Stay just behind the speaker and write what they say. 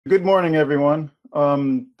Good morning, everyone.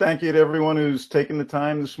 Thank you to everyone who's taken the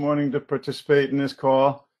time this morning to participate in this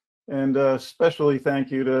call. And especially thank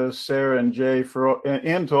you to Sarah and Jay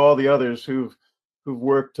and to all the others who've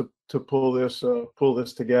worked to pull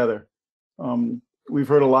this together. We've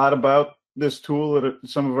heard a lot about this tool at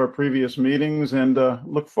some of our previous meetings, and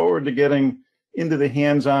look forward to getting into the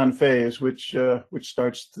hands-on phase, which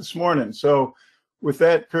starts this morning. So with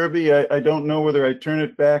that, Kirby, I don't know whether I turn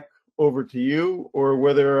it back over to you or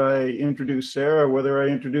whether I introduce Sarah, or whether I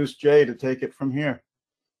introduce Jay to take it from here.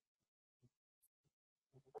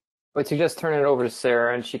 But you just turn it over to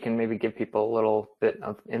Sarah, and she can maybe give people a little bit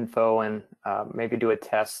of info and maybe do a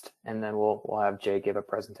test, and then we'll have Jay give a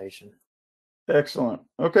presentation. Excellent.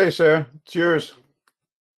 Okay, Sarah, it's yours.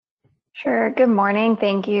 Sure. Good morning.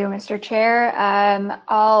 Thank you, Mr. Chair.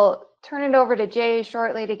 I'll turn it over to Jay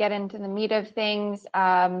shortly to get into the meat of things.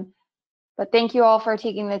 But thank you all for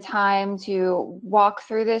taking the time to walk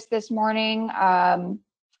through this morning.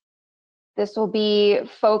 This will be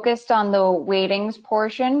focused on the weightings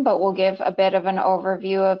portion, but we'll give a bit of an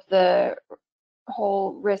overview of the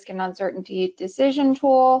whole risk and uncertainty decision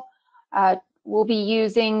tool. We'll be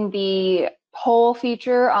using the poll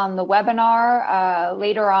feature on the webinar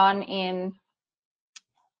later on in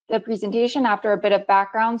the presentation after a bit of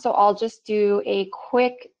background. So I'll just do a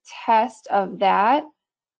quick test of that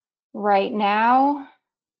right now.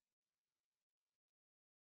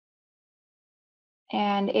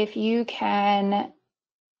 And if you can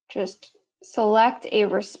just select a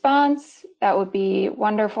response, that would be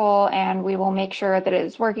wonderful, and we will make sure that it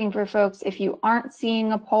is working for folks. If you aren't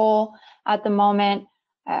seeing a poll at the moment,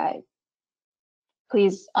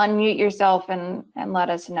 please unmute yourself and let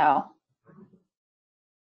us know.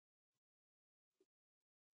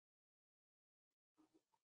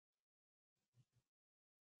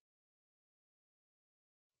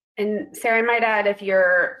 And Sarah, I might add, if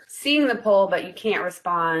you're seeing the poll but you can't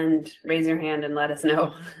respond, raise your hand and let us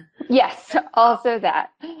know. Yes, also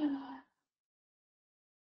that.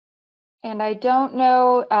 And I don't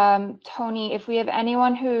know, Tony, if we have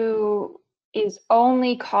anyone who is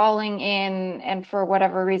only calling in and for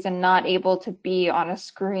whatever reason not able to be on a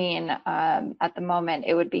screen at the moment,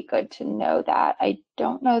 it would be good to know that. I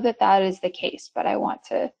don't know that that is the case, but I want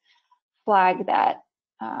to flag that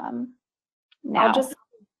now.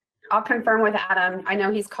 I'll confirm with Adam. I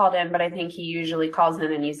know he's called in, but I think he usually calls in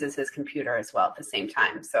and uses his computer as well at the same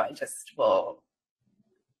time. So I just will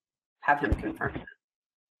have him confirm that.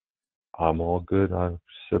 I'm all good. I've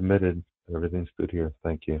submitted. Everything's good here.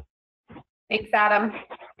 Thank you. Thanks, Adam.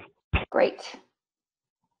 Great.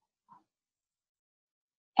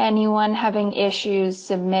 Anyone having issues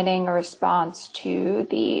submitting a response to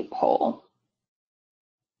the poll?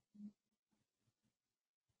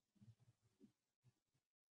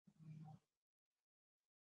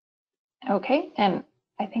 Okay, and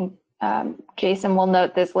I think Jason will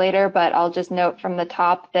note this later, but I'll just note from the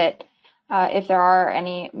top that if there are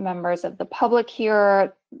any members of the public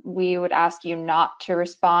here, we would ask you not to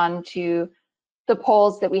respond to the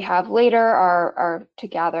polls that we have later are to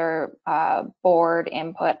gather board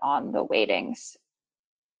input on the weightings.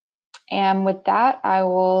 And with that, I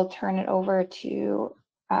will turn it over to,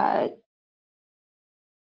 and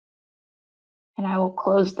I will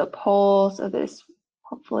close the poll so this,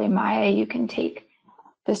 hopefully Maya, you can take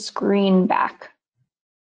the screen back.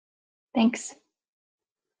 Thanks.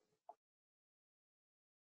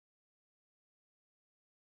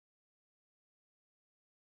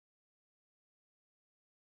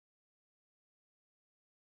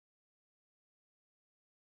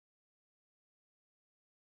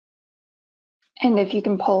 And if you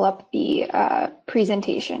can pull up the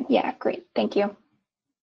presentation. Yeah, great, thank you.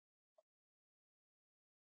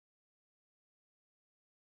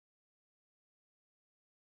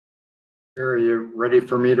 Are you ready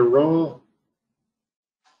for me to roll?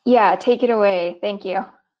 Yeah, take it away, thank you.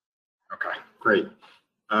 Okay, great.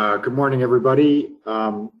 Good morning, everybody.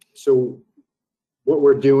 So what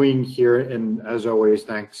we're doing here, and as always,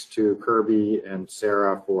 thanks to Kirby and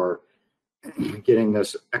Sarah for getting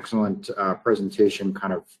this excellent presentation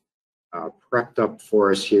kind of prepped up for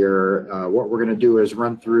us here. What we're going to do is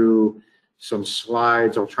run through some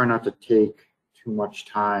slides. I'll try not to take too much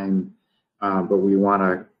time, but we want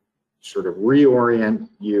to sort of reorient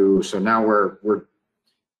you. So now we're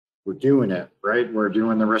doing it, right? We're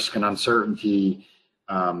doing the risk and uncertainty,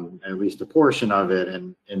 at least a portion of it,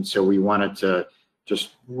 and so we wanted to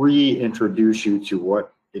just reintroduce you to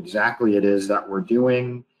what exactly it is that we're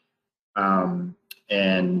doing.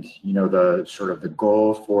 And you know, the sort of the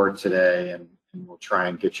goal for today, and we'll try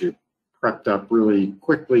and get you prepped up really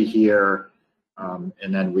quickly here, and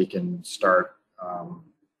then we can start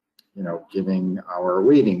giving our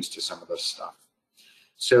weightings to some of this stuff.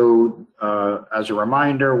 So as a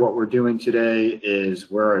reminder, what we're doing today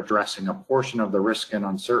is we're addressing a portion of the risk and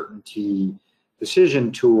uncertainty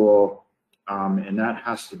decision tool, and that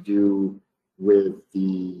has to do with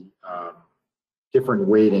the different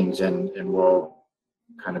weightings, and we'll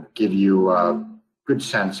kind of give you a good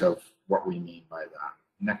sense of what we mean by that.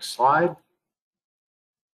 Next slide.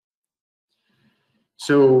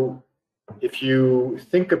 So if you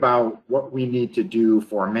think about what we need to do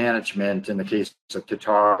for management in the case of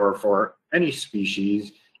Tautog or for any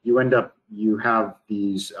species, you have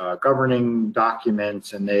these governing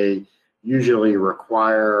documents, and they usually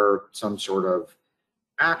require some sort of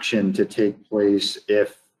action to take place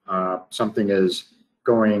if something is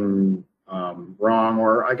going wrong,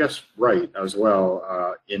 or I guess right as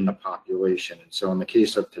well, in the population. And so in the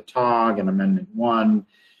case of Tautog and Amendment 1,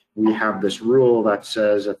 we have this rule that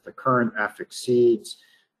says if the current F exceeds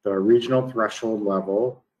the regional threshold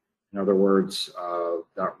level, in other words,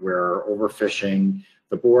 that we're overfishing,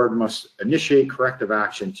 the board must initiate corrective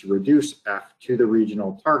action to reduce F to the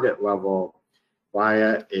regional target level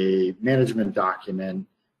via a management document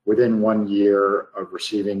within 1 year of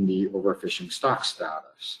receiving the overfishing stock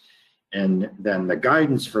status. And then the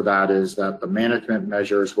guidance for that is that the management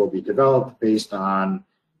measures will be developed based on,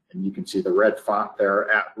 and you can see the red font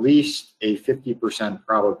there, at least a 50%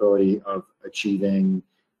 probability of achieving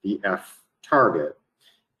the F target.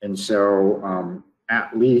 And so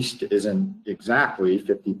at least isn't exactly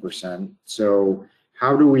 50%. So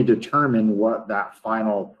how do we determine what that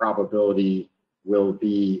final probability will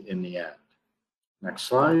be in the end? Next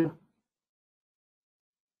slide.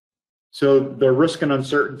 So the risk and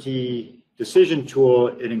uncertainty decision tool,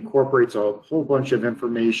 it incorporates a whole bunch of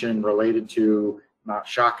information related to, not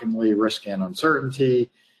shockingly, risk and uncertainty.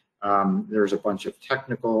 There's a bunch of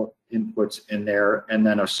technical inputs in there, and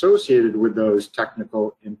then associated with those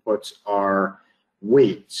technical inputs are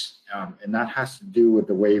weights, and that has to do with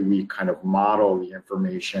the way we kind of model the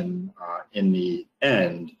information in the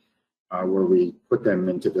end, where we put them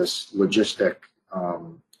into this logistic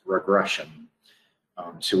regression.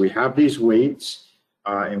 So we have these weights,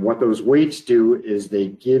 and what those weights do is they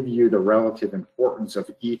give you the relative importance of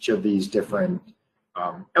each of these different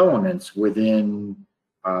elements within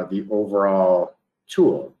the overall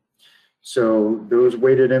tool. So those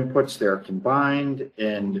weighted inputs, they're combined,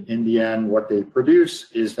 and in the end, what they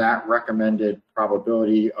produce is that recommended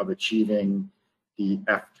probability of achieving the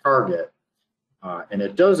F target. And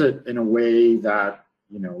it does it in a way that,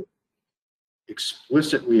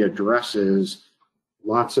 explicitly addresses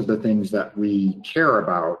lots of the things that we care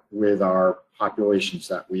about with our populations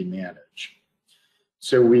that we manage.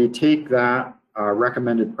 So we take that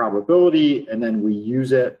recommended probability, and then we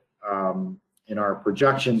use it in our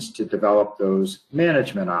projections to develop those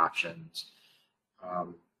management options.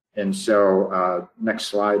 And so next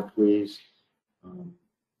slide, please.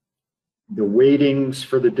 The weightings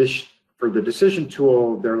for the decision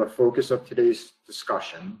tool, they're the focus of today's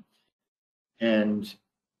discussion. And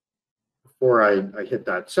before I hit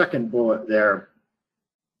that second bullet there,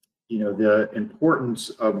 the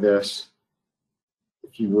importance of this,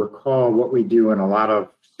 if you recall, what we do in a lot of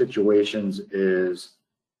situations is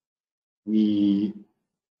we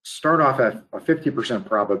start off at a 50%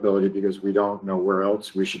 probability because we don't know where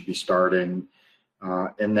else we should be starting.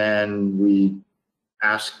 And then we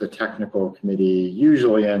ask the technical committee,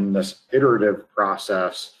 usually in this iterative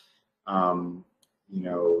process,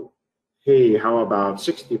 hey, how about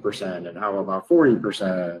 60%, and how about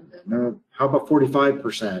 40%, and how about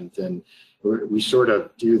 45%? And we sort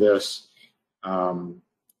of do this,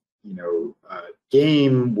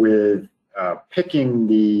 game with picking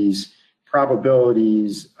these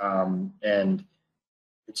probabilities, and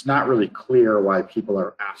it's not really clear why people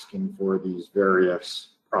are asking for these various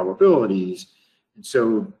probabilities. And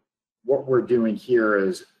so what we're doing here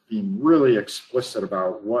is being really explicit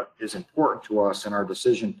about what is important to us in our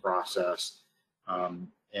decision process,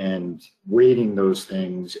 and weighting those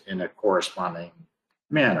things in a corresponding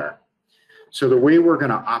manner. So the way we're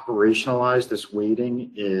going to operationalize this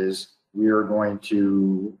weighting is we are going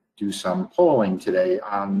to do some polling today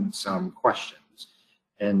on some questions.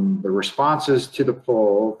 And the responses to the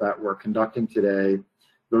poll that we're conducting today,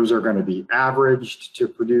 those are going to be averaged to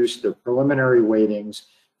produce the preliminary weightings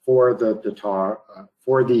for the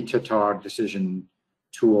Tautog decision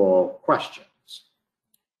tool questions.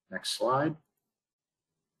 Next slide.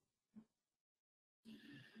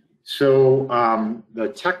 So the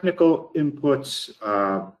technical inputs,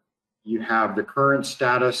 you have the current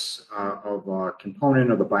status of a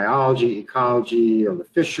component of the biology, ecology, or the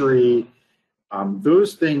fishery.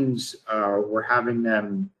 Those things, we're having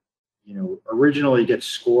them originally gets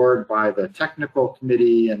scored by the technical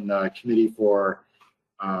committee and the committee for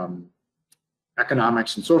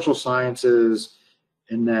economics and social sciences,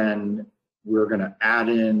 and then we're going to add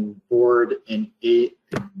in board and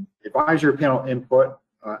advisory panel input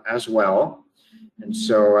as well. And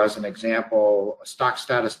so as an example, a stock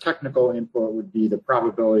status technical input would be the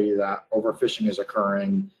probability that overfishing is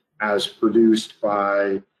occurring as produced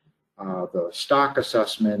by the stock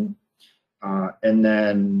assessment. And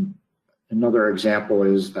then another example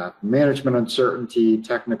is that management uncertainty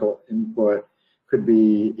technical input could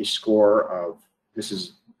be a score of, this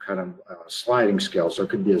is kind of a sliding scale, so it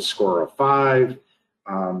could be a score of 5,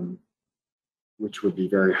 which would be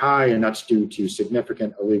very high, and that's due to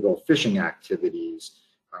significant illegal fishing activities,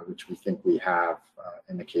 which we think we have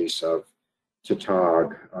in the case of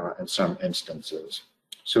Tautog in some instances.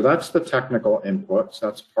 So that's the technical inputs,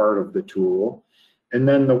 that's part of the tool. And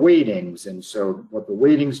then the weightings, and so what the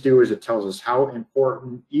weightings do is it tells us how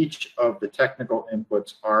important each of the technical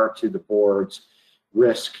inputs are to the board's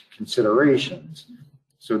risk considerations.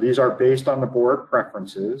 So these are based on the board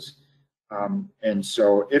preferences. And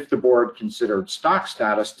so if the board considered stock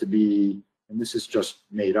status to be, and this is just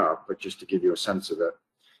made up, but just to give you a sense of it,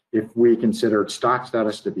 if we considered stock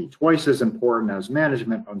status to be twice as important as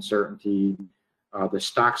management uncertainty, the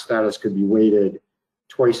stock status could be weighted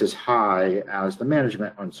twice as high as the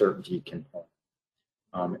management uncertainty component.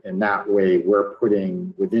 And that way we're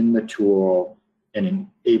putting within the tool in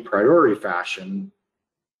a priority fashion,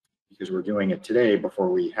 because we're doing it today before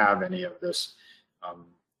we have any of this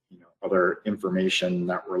other information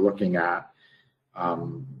that we're looking at,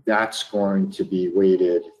 that's going to be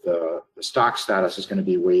weighted, the stock status is going to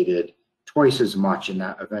be weighted twice as much in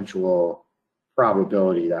that eventual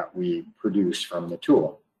probability that we produce from the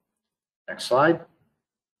tool. Next slide.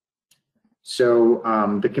 So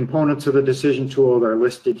the components of the decision tool, they're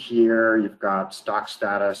listed here. You've got stock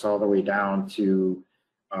status all the way down to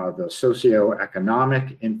the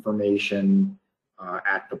socioeconomic information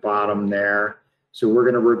at the bottom there. So we're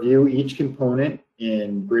going to review each component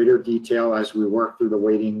in greater detail as we work through the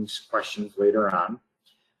weightings questions later on.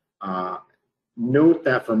 Note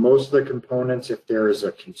that for most of the components, if there is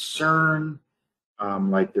a concern,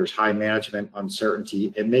 like there's high management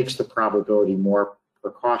uncertainty, it makes the probability more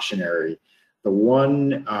precautionary. The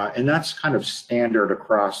one, and that's kind of standard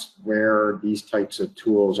across where these types of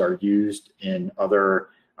tools are used in other,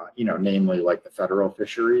 namely like the federal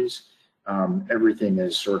fisheries. Everything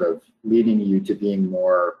is sort of leading you to being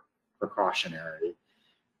more precautionary.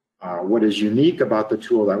 What is unique about the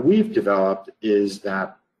tool that we've developed is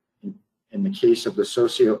that in the case of the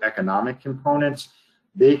socioeconomic components,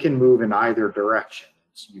 they can move in either direction.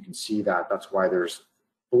 So you can see that, that's why there's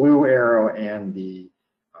blue arrow and the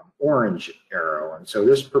orange arrow. And so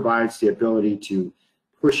this provides the ability to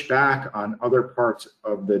push back on other parts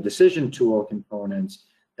of the decision tool components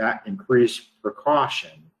that increase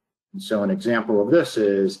precaution. And so an example of this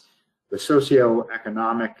is the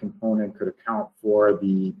socioeconomic component could account for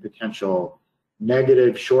the potential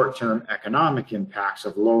negative short-term economic impacts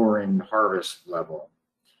of lowering the harvest level.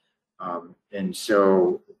 And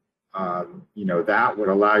so, that would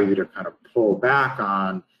allow you to kind of pull back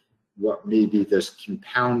on what may be this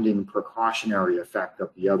compounding precautionary effect of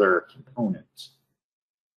the other components.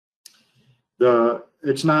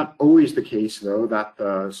 It's not always the case, though, that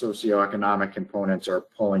the socioeconomic components are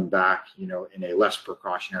pulling back, in a less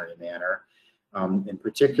precautionary manner. In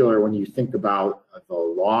particular, when you think about the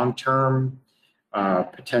long-term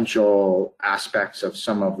potential aspects of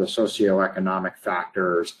some of the socioeconomic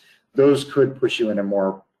factors, those could push you in a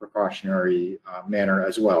more precautionary manner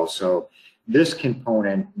as well. So this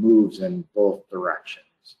component moves in both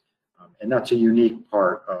directions, and that's a unique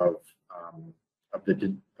part of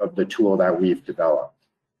the tool that we've developed.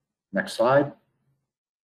 Next slide.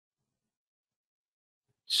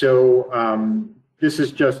 So this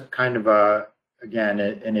is just kind of again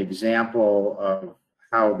an example of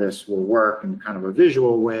how this will work in kind of a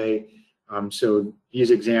visual way. So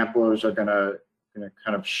these examples are going to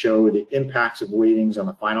kind of show the impacts of weightings on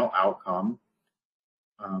the final outcome.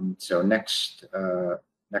 So next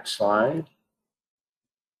slide.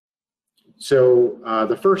 So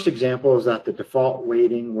the first example is that the default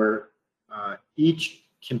weighting where each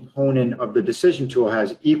component of the decision tool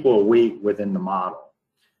has equal weight within the model.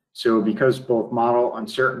 So because both model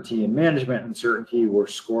uncertainty and management uncertainty were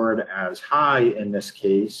scored as high in this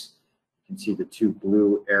case, you can see the two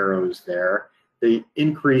blue arrows there, they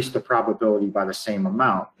increase the probability by the same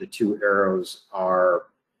amount. The two arrows are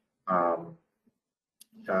of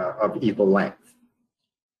equal length.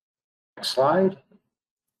 Next slide.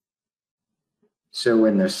 So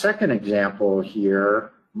in the second example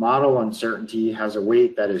here, model uncertainty has a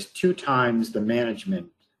weight that is 2 times the management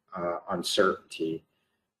uncertainty.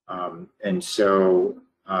 And so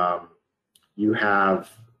you have,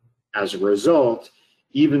 as a result,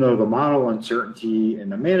 even though the model uncertainty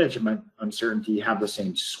and the management uncertainty have the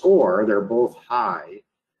same score, they're both high,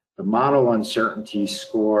 the model uncertainty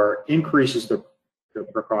score increases the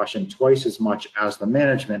precaution twice as much as the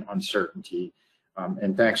management uncertainty.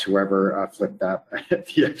 And thanks whoever flipped that,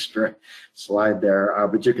 the extra slide there.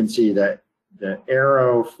 But you can see that the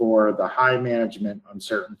arrow for the high management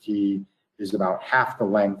uncertainty is about half the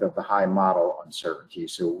length of the high model uncertainty.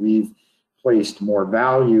 So we've placed more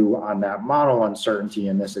value on that model uncertainty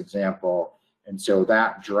in this example. And so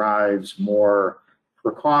that drives more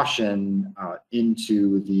precaution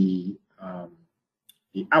into the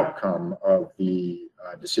outcome of the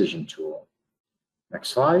decision tool. Next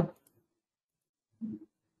slide.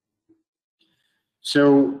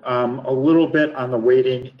 So a little bit on the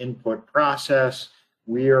weighting input process.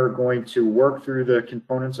 We are going to work through the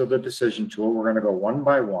components of the decision tool. We're going to go one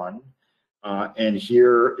by one. And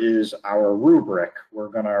here is our rubric. We're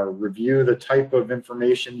going to review the type of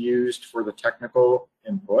information used for the technical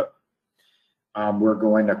input. We're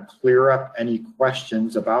going to clear up any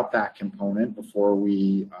questions about that component before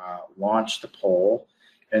we launch the poll.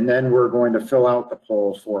 And then we're going to fill out the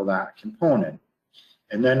poll for that component.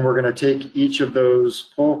 And then we're going to take each of those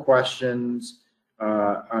poll questions,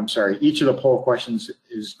 each of the poll questions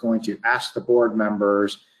is going to ask the board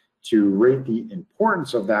members to rate the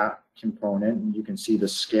importance of that component. And you can see the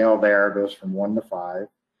scale there goes from 1 to 5.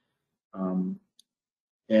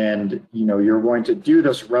 And you're going to do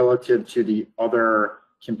this relative to the other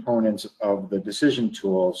components of the decision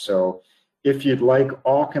tool. So if you'd like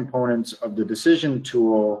all components of the decision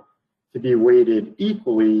tool to be weighted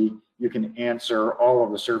equally, you can answer all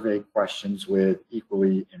of the survey questions with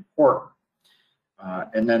equally important.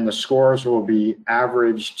 And then the scores will be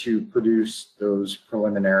averaged to produce those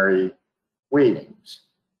preliminary weightings.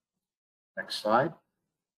 Next slide.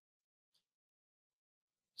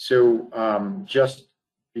 So just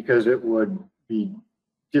because it would be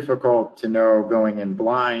difficult to know going in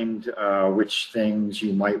blind which things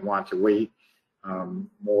you might want to weight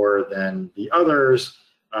more than the others,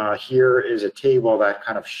 here is a table that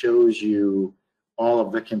kind of shows you all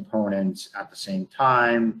of the components at the same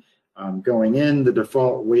time. Going in, the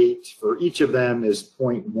default weight for each of them is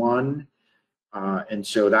 0.1. And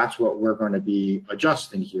so that's what we're going to be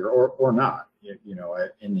adjusting here, or not.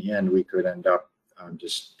 In the end, we could end up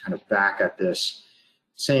just kind of back at this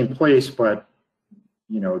same place, but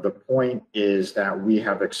the point is that we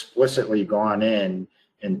have explicitly gone in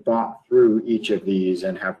and thought through each of these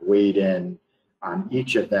and have weighed in on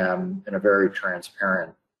each of them in a very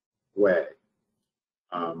transparent way.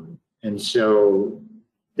 And so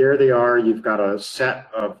there they are. You've got a set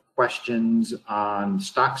of questions on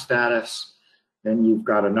stock status. Then you've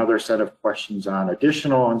got another set of questions on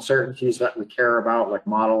additional uncertainties that we care about, like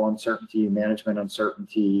model uncertainty, management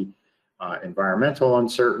uncertainty, environmental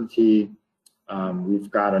uncertainty. We've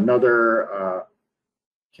got another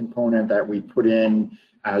component that we put in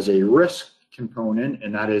as a risk component,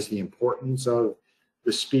 and that is the importance of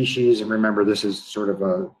the species. And remember, this is sort of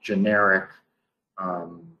a generic,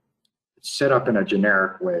 it's set up in a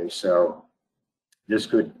generic way. So this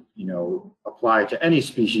could, apply to any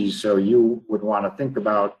species. So you would want to think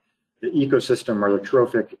about the ecosystem or the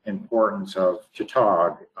trophic importance of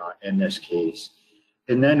Tautog in this case.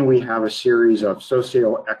 And then we have a series of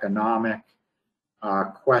socioeconomic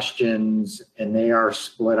questions, and they are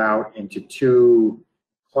split out into 2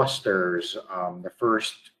 clusters. The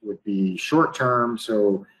first would be short-term,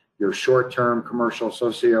 so your short-term commercial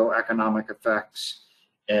socioeconomic effects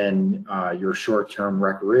and your short-term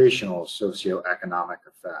recreational socioeconomic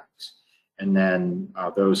effects. And then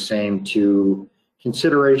those same 2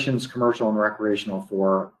 considerations, commercial and recreational,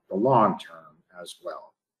 for the long-term as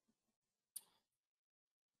well.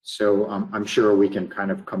 So I'm sure we can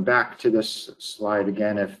kind of come back to this slide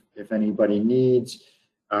again if anybody needs,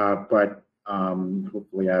 but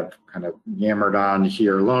hopefully I've kind of yammered on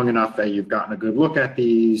here long enough that you've gotten a good look at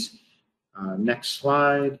these. Next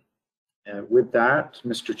slide. With that,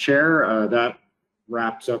 Mr. Chair, that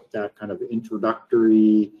wraps up that kind of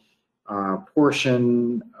introductory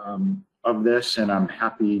portion of this, and I'm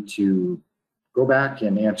happy to go back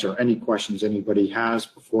and answer any questions anybody has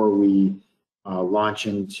before we launch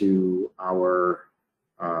into our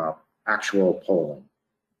actual polling.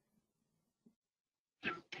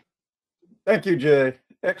 Thank you, Jay.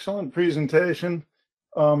 Excellent presentation,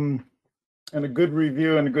 and a good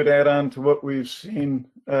review and a good add-on to what we've seen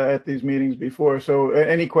at these meetings before. So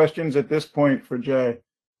any questions at this point for Jay?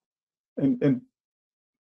 And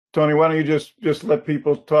Tony, why don't you just let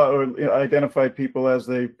people talk or identify people as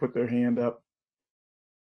they put their hand up?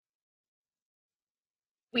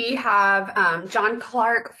 We have John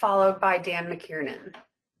Clark followed by Dan McKiernan.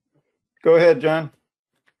 Go ahead, John.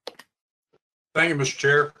 Thank you, Mr.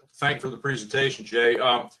 Chair. Thank you for the presentation, Jay.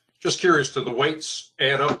 Just curious, do the weights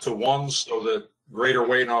add up to 1 so that greater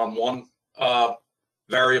weight on one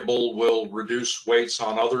variable will reduce weights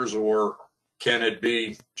on others, or can it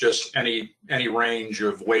be just any range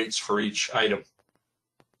of weights for each item?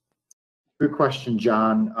 Good question,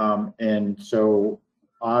 John. And so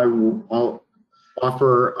I'll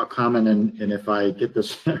offer a comment, and if I get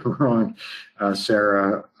this wrong,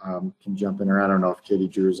 Sarah can jump in, or I don't know if Katie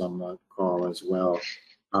Drew's on the call as well.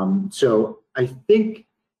 So I think,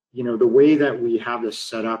 you know, the way that we have this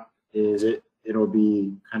set up is it'll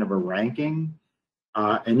be kind of a ranking.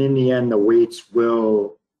 And in the end, the weights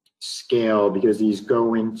will scale because these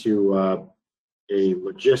go into a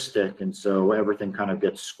logistic, and so everything kind of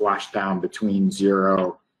gets squashed down between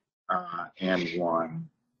 0 and 1.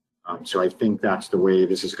 So I think that's the way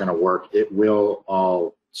this is going to work. It will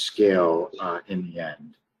all scale in the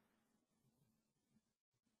end.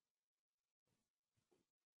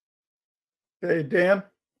 Hey, Dan.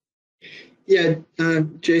 Yeah,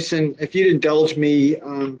 Jason, if you'd indulge me,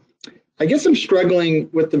 I guess I'm struggling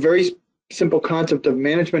with the very simple concept of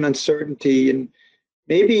management uncertainty, and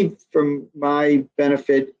maybe from my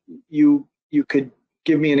benefit, you could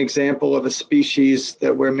give me an example of a species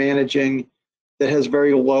that we're managing that has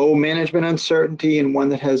very low management uncertainty and one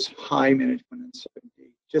that has high management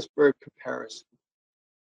uncertainty, just for a comparison.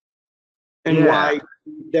 And Yeah.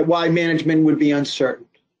 why management would be uncertain.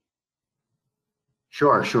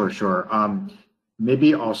 Sure.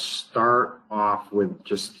 Maybe I'll start off with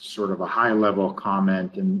just sort of a high-level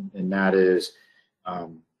comment, and that is,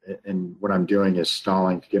 and what I'm doing is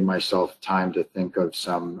stalling to give myself time to think of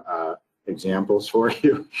some examples for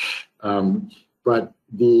you. But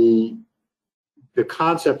the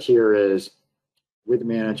concept here is, with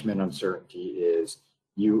management uncertainty, is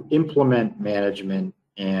you implement management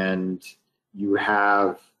and you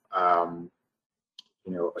have you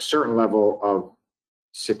know, a certain level of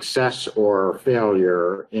success or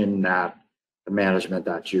failure in that the management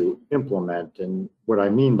that you implement. And what I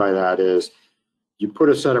mean by that is you put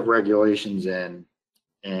a set of regulations in,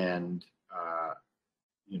 and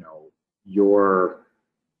you know,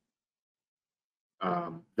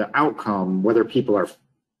 the outcome, whether people are,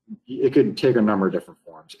 it could take a number of different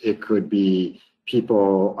forms. It could be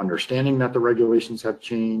people understanding that the regulations have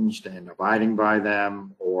changed and abiding by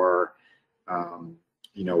them, or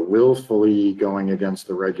you know, willfully going against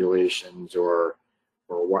the regulations, or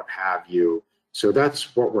what have you. So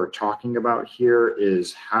that's what we're talking about here,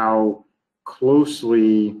 is how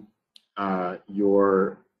closely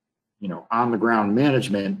your, you know, on the ground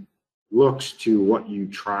management looks to what you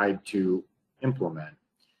tried to implement.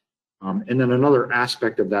 And then another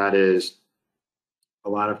aspect of that is, a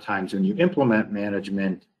lot of times when you implement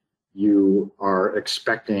management, you are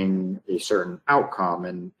expecting a certain outcome,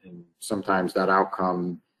 and sometimes that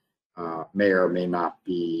outcome may or may not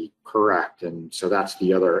be correct. And so that's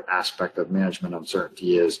the other aspect of management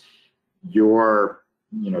uncertainty, is your,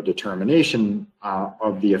 you know, determination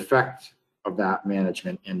of the effect of that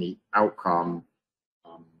management and the outcome,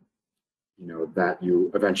 you know, that you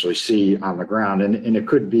eventually see on the ground. And it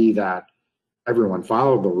could be that everyone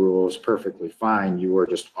followed the rules perfectly fine. You were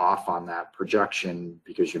just off on that projection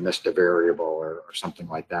because you missed a variable or something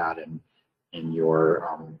like that in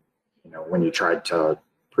your, you know, when you tried to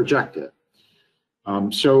project it.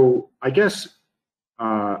 So I guess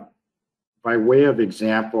by way of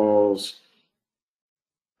examples,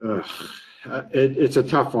 it's a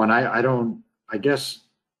tough one. I guess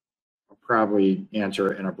I'll probably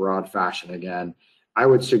answer it in a broad fashion again. I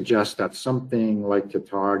would suggest that something like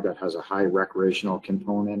Tautog that has a high recreational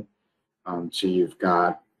component, so you've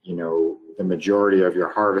got, you know, the majority of your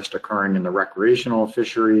harvest occurring in the recreational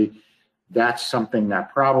fishery, that's something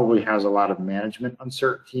that probably has a lot of management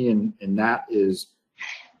uncertainty, and that is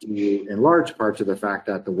due in large part to the fact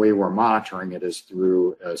that the way we're monitoring it is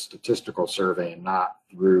through a statistical survey and not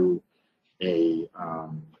through a,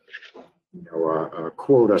 you know, a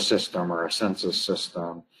quota system or a census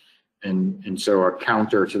system. And so a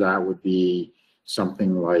counter to that would be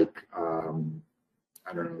something like,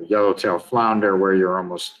 I don't know, yellowtail flounder, where you're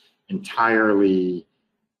almost entirely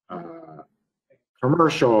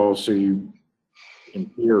commercial. So you, in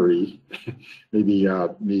theory, maybe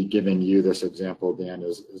me giving you this example, Dan,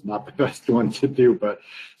 is not the best one to do, but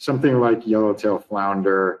something like yellowtail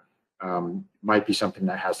flounder might be something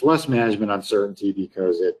that has less management uncertainty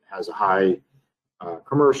because it has a high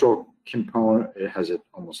commercial component. It has an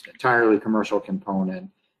almost entirely commercial component.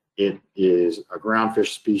 It is a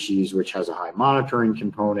groundfish species which has a high monitoring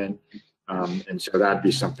component. And so that'd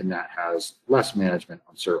be something that has less management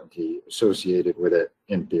uncertainty associated with it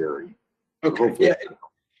in theory. Okay, yeah,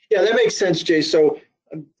 yeah, that makes sense, Jay. So,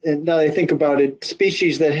 and now that I think about it,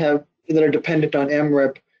 species that are dependent on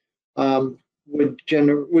MRIP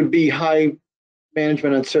would be high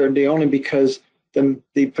management uncertainty only because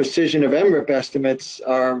the precision of MRIP estimates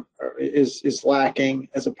is lacking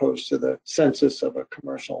as opposed to the census of a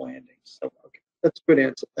commercial landing. So, okay, that's a good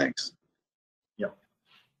answer. Thanks.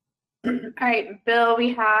 All right, Bill,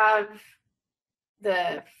 we have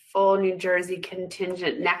the full New Jersey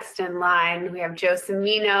contingent next in line. We have Joe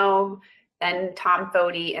Semino, then Tom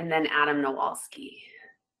Fody, and then Adam Nowalski.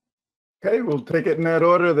 Okay, we'll take it in that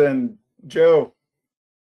order then. Joe.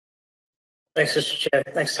 Thanks, Mr. Chair.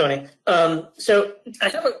 Thanks, Tony. So I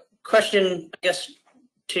have a question, I guess,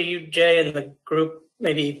 to you, Jay, and the group.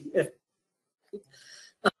 Maybe if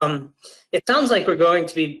it sounds like we're going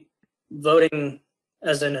to be voting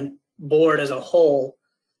as a board as a whole,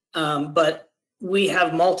 but we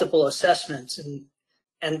have multiple assessments,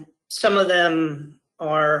 and some of them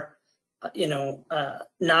are,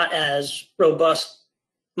 not as robust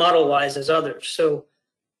model-wise as others. So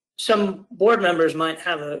some board members might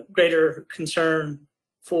have a greater concern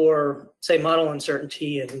for, say, model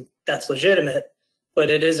uncertainty, and that's legitimate, but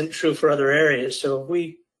it isn't true for other areas. So have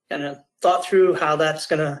we kind of thought through how that's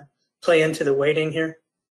going to play into the weighting here?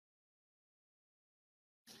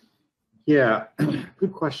 Yeah,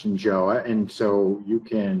 good question, Joe. And so you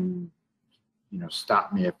can,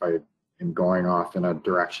 stop me if I am going off in a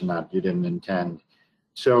direction that you didn't intend.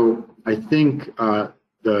 So I think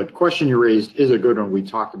the question you raised is a good one. We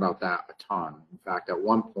talked about that a ton. In fact, at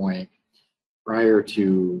one point, prior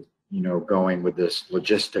to going with this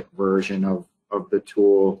logistic version of the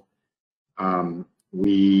tool,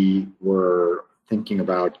 we were thinking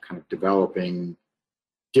about kind of developing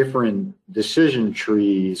different decision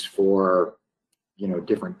trees for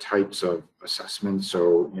different types of assessments.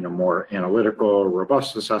 So more analytical,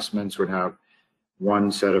 robust assessments would have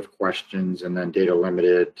one set of questions, and then data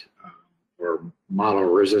limited or model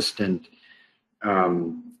resistant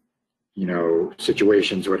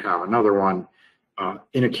situations would have another one.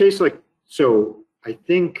 In a case so I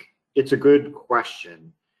think it's a good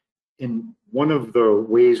question. In one of the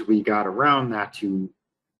ways we got around that to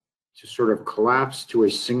sort of collapse to a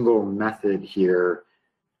single method here,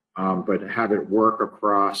 but have it work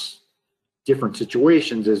across different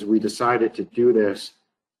situations, as we decided to do this.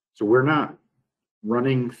 So we're not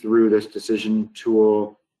running through this decision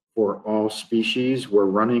tool for all species. We're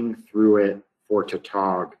running through it for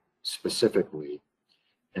Tautog specifically.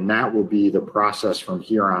 And that will be the process from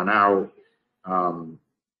here on out,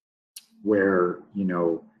 where,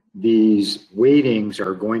 these weightings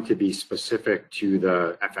are going to be specific to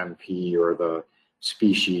the FMP or the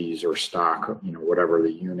species or stock, whatever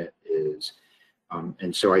the unit is.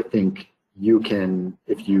 And so I think you can,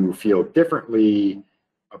 if you feel differently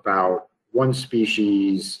about one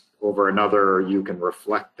species over another, you can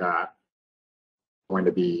reflect that. Going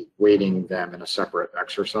to be weighting them in a separate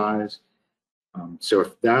exercise. So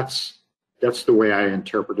if that's the way I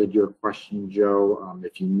interpreted your question, Joe.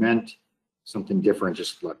 If you meant something different,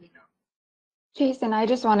 just let me know. Jason,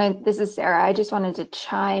 this is Sarah. I just wanted to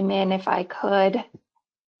chime in if I could.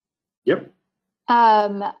 Yep.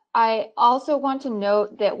 I also want to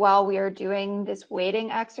note that while we are doing this weighting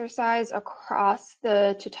exercise across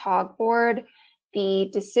the Tautog board, the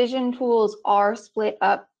decision tools are split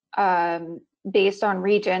up based on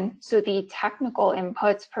region. So the technical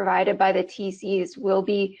inputs provided by the TCs will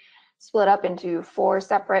be split up into 4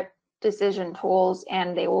 separate decision tools,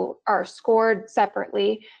 and they are scored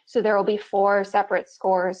separately. So there will be 4 separate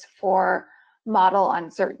scores for model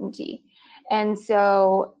uncertainty. And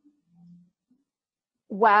so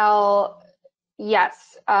while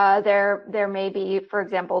yes, there may be, for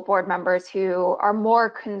example, board members who are more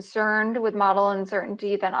concerned with model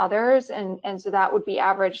uncertainty than others, and so that would be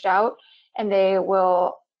averaged out, and they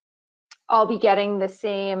will all be getting the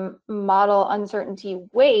same model uncertainty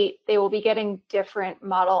weight. They will be getting different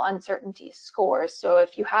model uncertainty scores. So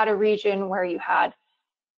if you had a region where you had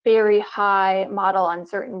very high model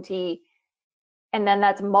uncertainty, and then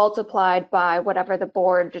that's multiplied by whatever the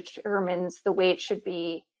board determines the weight should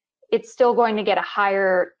be, it's still going to get a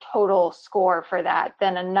higher total score for that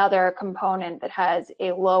than another component that has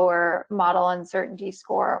a lower model uncertainty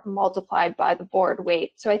score multiplied by the board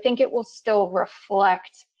weight. So I think it will still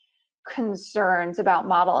reflect concerns about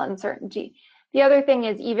model uncertainty. The other thing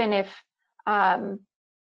is, even if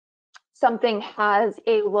something has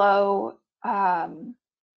a low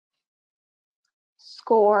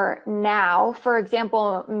score now. For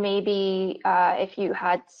example, maybe if you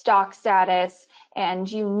had stock status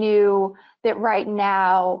and you knew that right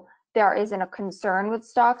now there isn't a concern with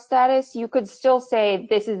stock status, you could still say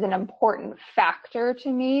this is an important factor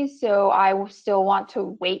to me, so I still want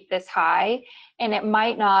to weight this high, and it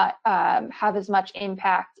might not have as much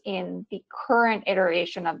impact in the current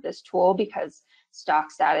iteration of this tool because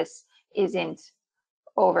stock status isn't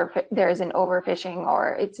there isn't overfishing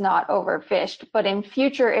or it's not overfished. But in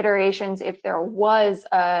future iterations, if there was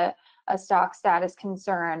a stock status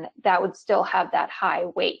concern, that would still have that high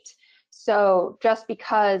weight. So just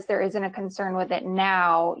because there isn't a concern with it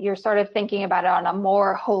now, you're sort of thinking about it on a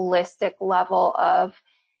more holistic level of,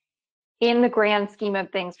 in the grand scheme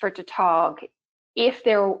of things for Tautog, if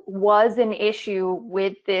there was an issue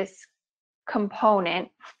with this component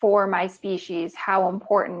for my species, how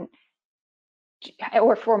important,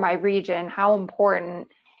 or for my region, how important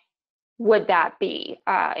would that be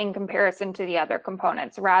in comparison to the other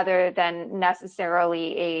components, rather than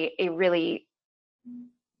necessarily a really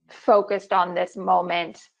focused on this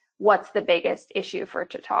moment, what's the biggest issue for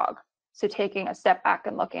Tautog? So taking a step back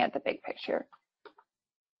and looking at the big picture.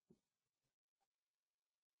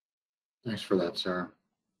 Thanks for that, Sarah.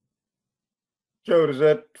 Joe, does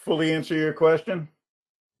that fully answer your question?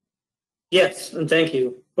 Yes, and thank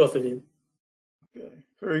you, both of you. Okay,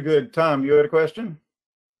 very good. Tom, you had a question?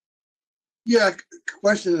 Yeah,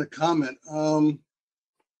 question and a comment.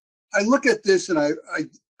 I look at this and I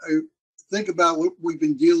think about what we've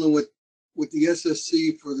been dealing with the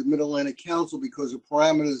SSC for the Mid-Atlantic Council, because of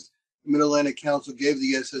parameters the Mid-Atlantic Council gave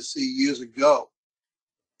the SSC years ago.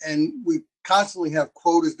 And we constantly have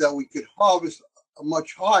quotas that we could harvest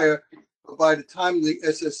much higher, but by the time the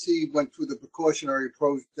SSC went through the precautionary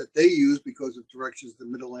approach that they used because of directions the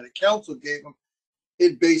Mid-Atlantic Council gave them,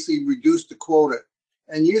 it basically reduced the quota.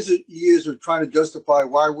 And years of trying to justify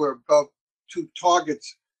why we're above two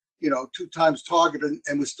targets, 2 times target,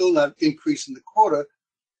 and we're still not increasing the quota.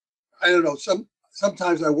 I don't know.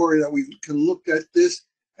 Sometimes I worry that we can look at this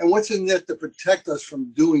and what's in there to protect us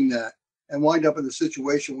from doing that and wind up in a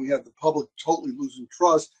situation where we have the public totally losing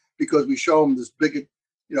trust because we show them this bigger,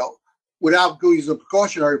 without going using a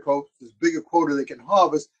precautionary approach, this bigger quota they can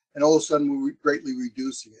harvest, and all of a sudden we're greatly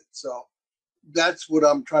reducing it. So that's what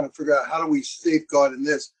I'm trying to figure out. How do we safeguard in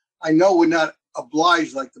this? I know we're not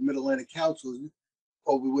obliged like the Mid-Atlantic Council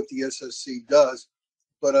over what the SSC does,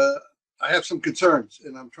 but I have some concerns,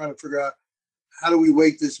 and I'm trying to figure out how do we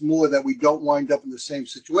weight this more that we don't wind up in the same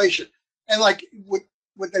situation. And like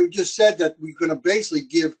what they just said, that we're going to basically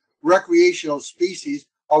give recreational species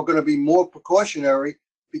are going to be more precautionary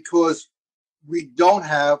because we don't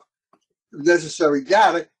have necessary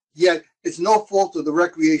data, yet it's no fault of the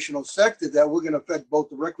recreational sector that we're going to affect both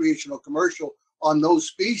the recreational commercial on those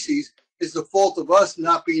species. It's the fault of us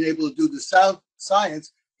not being able to do the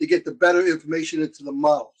science to get the better information into the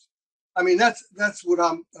models. I mean, that's what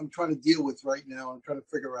I'm trying to deal with right now. I'm trying to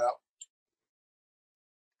figure out.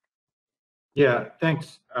 Yeah,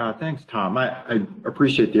 thanks, Tom. I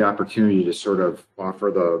appreciate the opportunity to sort of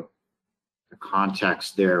offer the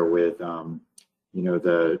context there with, the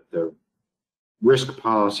risk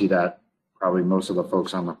policy that probably most of the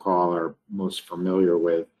folks on the call are most familiar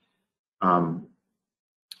with.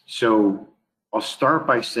 So I'll start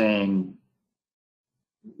by saying,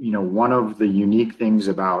 one of the unique things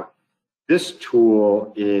about this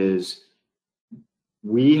tool is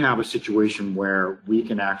we have a situation where we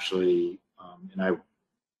can actually,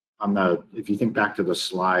 if you think back to the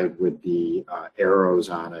slide with the arrows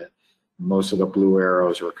on it, most of the blue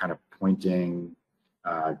arrows are kind of pointing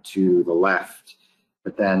to the left,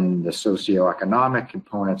 but then the socioeconomic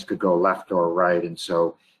components could go left or right. And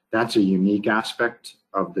so that's a unique aspect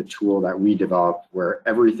of the tool that we developed, where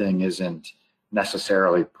everything isn't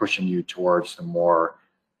necessarily pushing you towards the more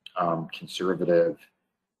conservative,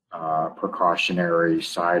 precautionary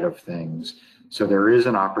side of things. So there is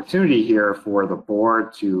an opportunity here for the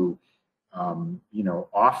board to,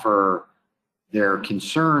 offer their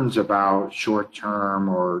concerns about short-term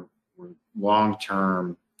or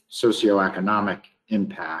long-term socioeconomic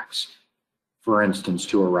impacts, for instance,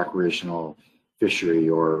 to a recreational fishery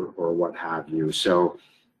or what have you. So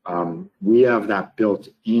we have that built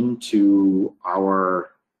into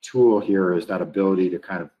our tool here, is that ability to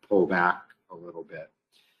kind of pull back a little bit.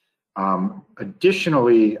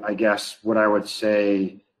 Additionally, I guess what I would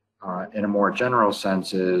say in a more general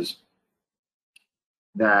sense is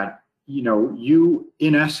that,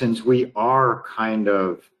 in essence, we are kind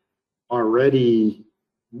of already,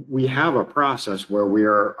 we have a process where we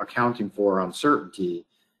are accounting for uncertainty.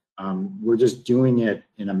 We're just doing it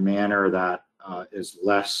in a manner that is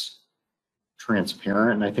less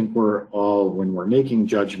transparent. And I think we're all, when we're making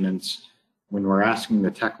judgments, when we're asking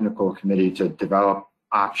the technical committee to develop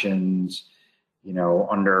options, you know,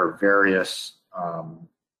 under various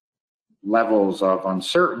levels of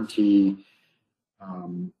uncertainty,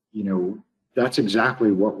 you know, that's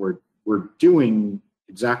exactly what we're doing,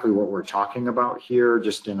 exactly what we're talking about here,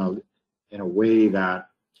 just in a way that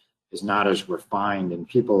is not as refined, and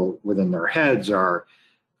people within their heads are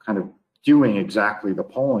kind of doing exactly the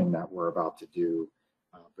polling that we're about to do.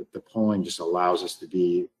 But the polling just allows us to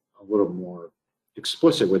be a little more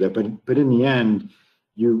explicit with it. But in the end,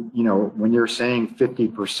 you know, when you're saying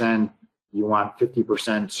 50%, you want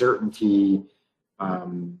 50% certainty,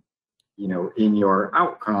 you know, in your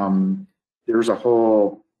outcome, there's a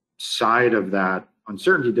whole side of that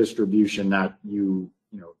uncertainty distribution that you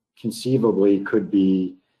know, conceivably could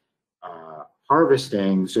be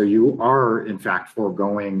harvesting. So you are, in fact,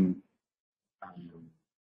 foregoing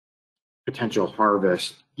potential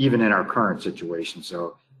harvest, even in our current situation.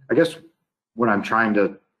 So I guess what I'm trying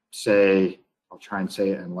to say, I'll try and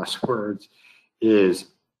say it in less words,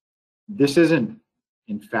 is this isn't,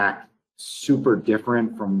 in fact, super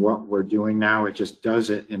different from what we're doing now. It just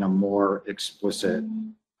does it in a more explicit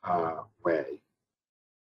way.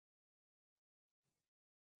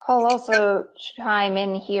 I'll also chime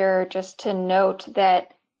in here just to note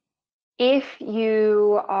that if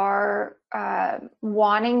you are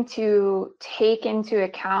wanting to take into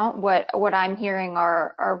account what I'm hearing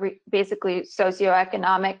are basically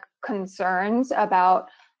socioeconomic concerns about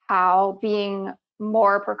how being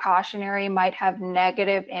more precautionary might have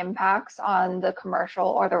negative impacts on the commercial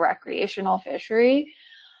or the recreational fishery,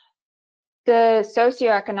 the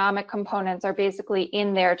socioeconomic components are basically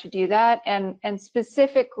in there to do that. And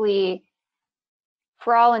specifically,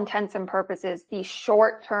 for all intents and purposes, the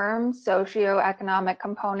short-term socioeconomic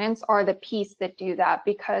components are the piece that do that,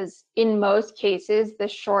 because in most cases, the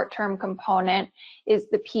short-term component is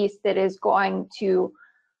the piece that is going to,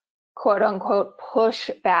 quote unquote, push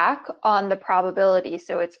back on the probability.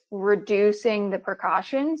 So it's reducing the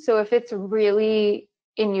precaution. So if it's really,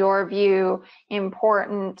 in your view,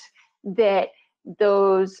 important that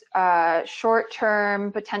those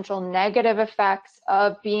short-term potential negative effects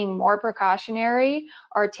of being more precautionary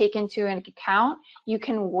are taken into account, you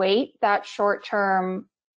can weight that short-term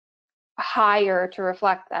higher to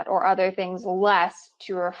reflect that, or other things less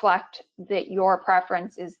to reflect that your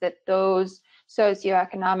preference is that those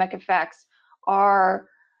socioeconomic effects are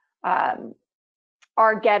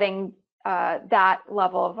getting that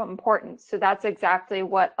level of importance. So that's exactly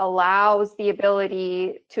what allows the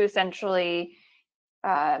ability to essentially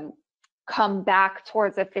come back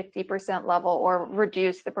towards a 50% level or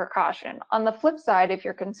reduce the precaution. On the flip side, if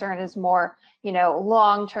your concern is more, you know,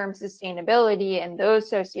 long-term sustainability and those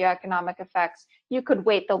socioeconomic effects, you could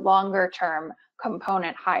weight the longer-term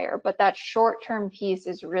component higher. But that short-term piece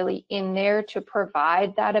is really in there to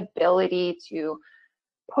provide that ability to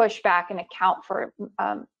push back and account for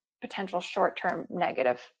potential short-term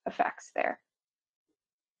negative effects there.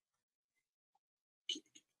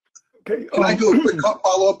 Okay. Can I do a quick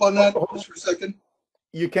follow-up on that just for a second?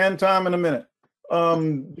 You can, Tom, in a minute.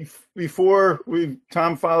 Before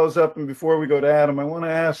Tom follows up and before we go to Adam, I want to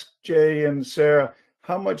ask Jay and Sarah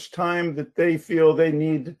how much time that they feel they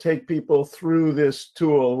need to take people through this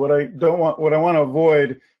tool. What I want to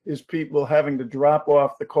avoid is people having to drop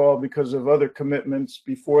off the call because of other commitments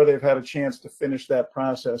before they've had a chance to finish that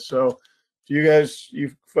process. So do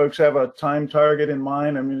you folks have a time target in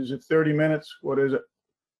mind? I mean, is it 30 minutes? What is it?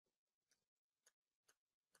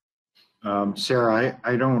 Sarah,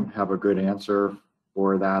 I don't have a good answer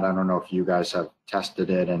for that. I don't know if you guys have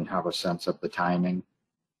tested it and have a sense of the timing.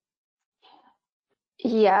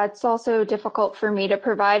 Yeah, it's also difficult for me to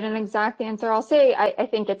provide an exact answer. I'll say I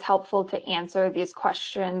think it's helpful to answer these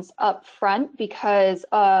questions up front, because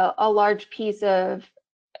a large piece of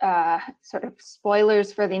sort of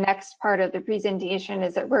spoilers for the next part of the presentation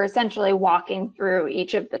is that we're essentially walking through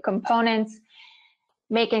each of the components,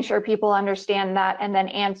 making sure people understand that, and then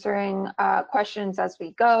answering questions as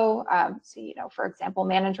we go. So, you know, for example,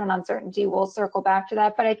 management uncertainty, we'll circle back to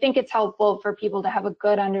that, but I think it's helpful for people to have a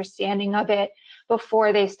good understanding of it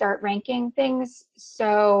before they start ranking things.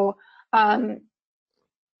 So I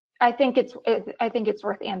think it's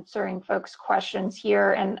worth answering folks' questions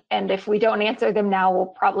here, and if we don't answer them now, we'll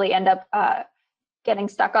probably end up getting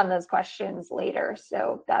stuck on those questions later.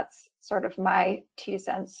 So that's sort of my 2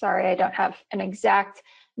 cents. Sorry, I don't have an exact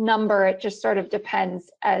number. It just sort of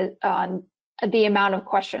depends on the amount of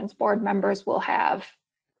questions board members will have.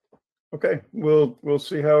 Okay, we'll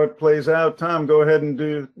see how it plays out. Tom, go ahead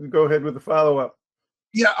with the follow-up.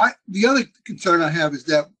 Yeah, the other concern I have is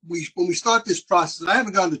that when we start this process, I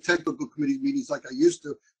haven't gone to technical committee meetings like I used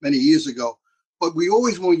to many years ago, but we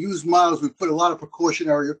always, when we use models, we put a lot of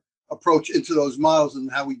precautionary approach into those models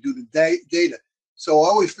and how we do the data. So I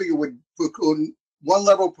always figure we'd put one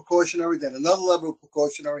level of precautionary, then another level of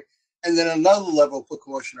precautionary, and then another level of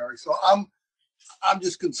precautionary. So I'm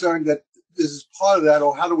just concerned that this is part of that,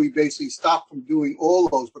 or how do we basically stop from doing all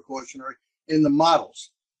those precautionary in the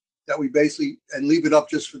models? That we basically and leave it up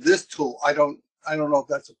just for this tool. I don't know if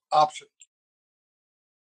that's an option.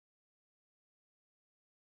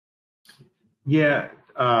 Yeah,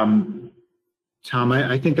 Tom,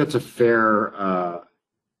 I think that's a fair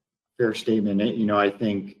statement. You know, I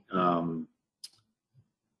think trying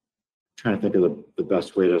to think of the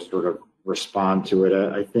best way to sort of respond to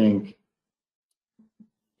it. I think,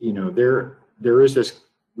 you know, there is this.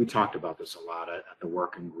 We talked about this a lot at the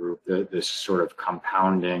working group. This sort of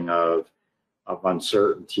compounding of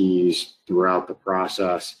uncertainties throughout the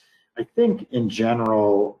process. I think in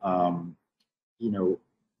general, you know,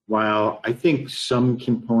 while I think some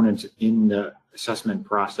components in the assessment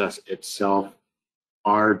process itself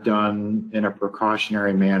are done in a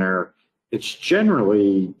precautionary manner, it's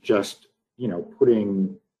generally just, you know,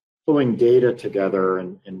 pulling data together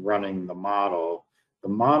and running the model. The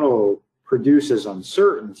model produces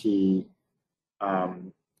uncertainty,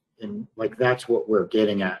 and like that's what we're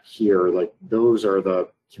getting at here. Like those are the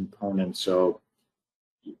components of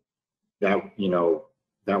that, you know,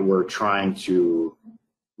 that we're trying to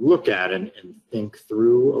look at and think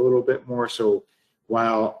through a little bit more. So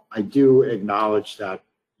while I do acknowledge that,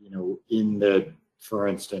 you know, in the, for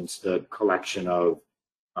instance, the collection of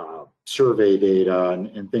survey data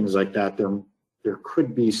and things like that, there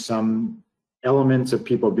could be some elements of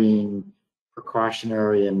people being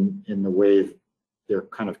precautionary in the way they're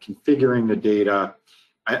kind of configuring the data.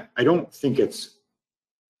 I don't think it's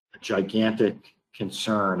a gigantic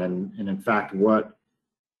concern, and in fact what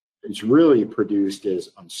is really produced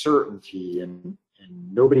is uncertainty, and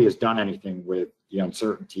nobody has done anything with the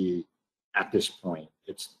uncertainty at this point.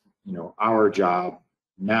 It's, you know, our job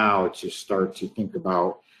now to start to think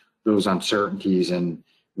about those uncertainties and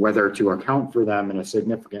whether to account for them in a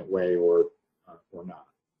significant way or not.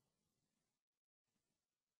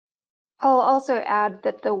 I'll also add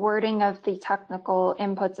that the wording of the technical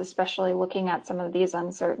inputs, especially looking at some of these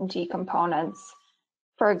uncertainty components,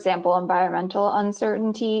 for example, environmental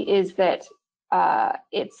uncertainty, is that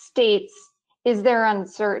it states, is there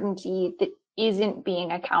uncertainty that isn't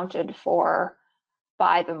being accounted for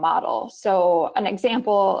by the model? So an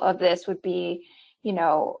example of this would be, you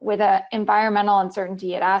know, with an environmental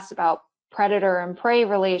uncertainty, it asks about predator and prey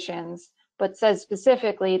relations, but says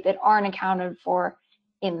specifically that aren't accounted for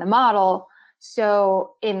in the model.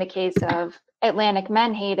 So in the case of Atlantic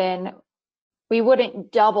menhaden, we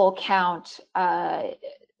wouldn't double count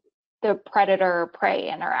the predator-prey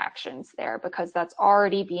interactions there because that's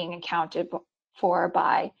already being accounted for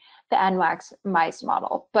by the NWACS mice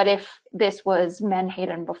model. But if this was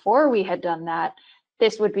menhaden before we had done that,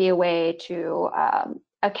 this would be a way to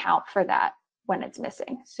account for that when it's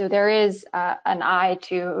missing. So there is an eye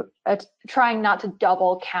to trying not to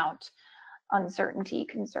double count uncertainty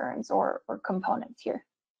concerns or components here.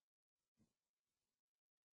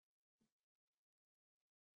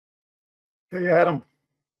 Hey, Adam.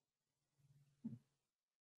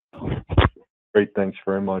 Great, thanks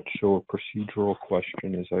very much. So a procedural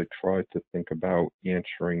question as I try to think about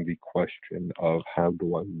answering the question of how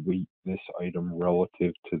do I weight this item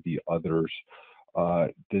relative to the others.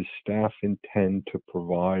 Does staff intend to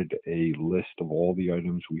provide a list of all the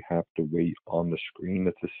items we have to weight on the screen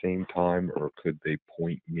at the same time, or could they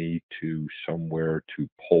point me to somewhere to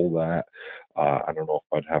pull that? I don't know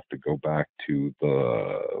if I'd have to go back to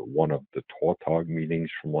one of the Tautog meetings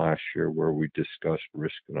from last year where we discussed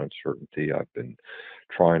risk and uncertainty. I've been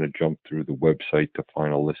trying to jump through the website to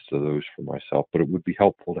find a list of those for myself, but it would be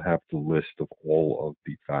helpful to have the list of all of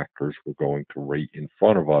the factors we're going to rate in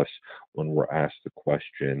front of us when we're asked the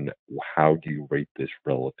question, how do you rate this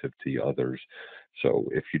relative to the others? So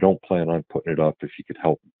if you don't plan on putting it up, if you could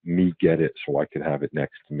help me get it so I could have it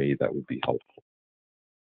next to me, that would be helpful.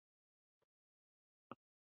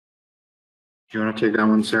 Do you want to take that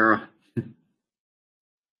one, Sarah?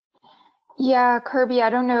 Yeah, Kirby, I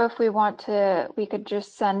don't know if we could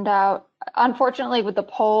just send out, unfortunately with the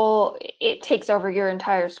poll, it takes over your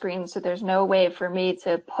entire screen, so there's no way for me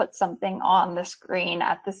to put something on the screen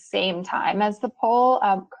at the same time as the poll.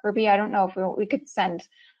 Kirby, I don't know if we could send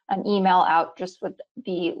an email out just with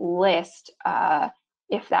the list,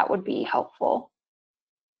 if that would be helpful.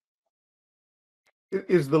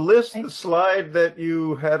 Is the list the slide that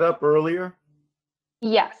you had up earlier?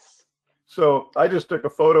 Yes. So I just took a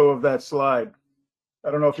photo of that slide.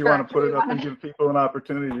 I don't know if you Sure. want to put it up and give people an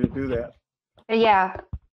opportunity to do that. Yeah.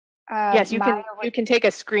 Yes, you Maya can take a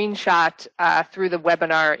screenshot through the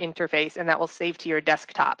webinar interface, and that will save to your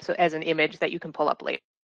desktop, so as an image that you can pull up later.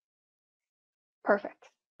 Perfect.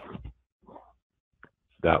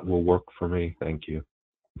 That will work for me. Thank you.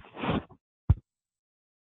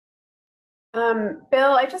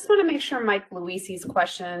 Bill, I just want to make sure Mike Luisi's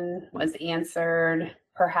question was answered,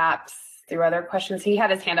 perhaps through other questions. He had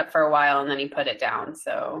his hand up for a while and then he put it down.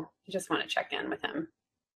 So I just want to check in with him.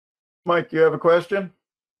 Mike, you have a question?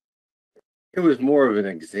 It was more of an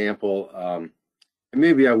example. And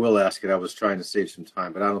maybe I will ask it. I was trying to save some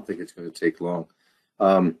time, but I don't think it's going to take long.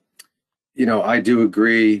 You know, I do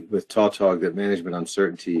agree with Tautog that management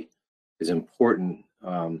uncertainty is important.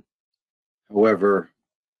 However,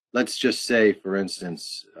 let's just say, for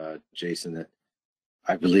instance, Jason, that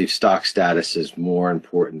I believe stock status is more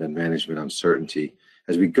important than management uncertainty.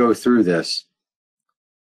 As we go through this,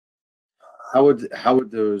 how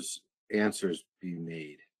would those answers be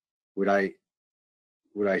made? Would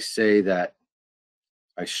I say that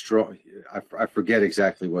I forget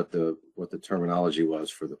exactly what the terminology was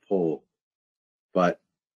for the poll, but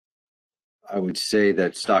I would say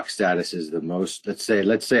that stock status is the most, let's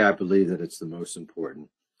say I believe that it's the most important,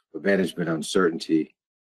 but management uncertainty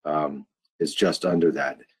is just under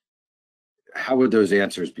that. How would those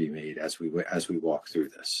answers be made as we walk through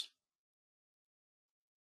this?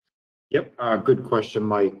 Yep, good question,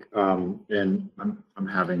 Mike. And I'm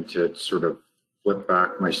having to sort of flip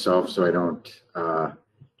back myself so I don't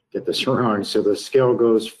get this wrong. So the scale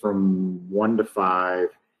goes from 1 to 5.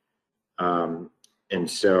 And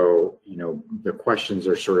so, you know, the questions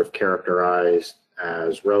are sort of characterized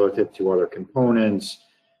as relative to other components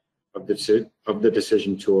of the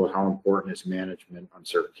decision tool, how important is management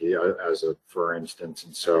uncertainty as a, for instance.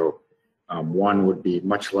 And so 1 would be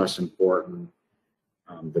much less important.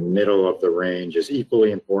 The middle of the range is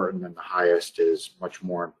equally important, and the highest is much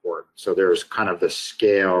more important. So there's kind of the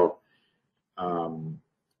scale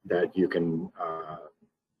that you can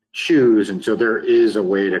choose. And so there is a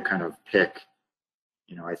way to kind of pick,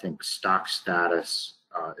 you know, I think stock status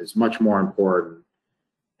is much more important,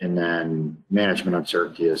 and then management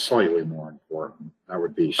uncertainty is slightly more important. That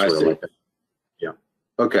would be sort of like, yeah.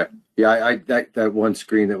 Okay. Yeah, that one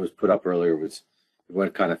screen that was put up earlier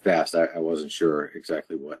went kind of fast. I wasn't sure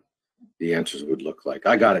exactly what the answers would look like.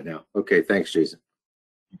 I got it now. Okay, thanks, Jason.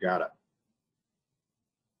 You got it.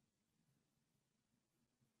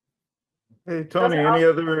 Hey, Tony, any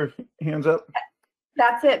other hands up?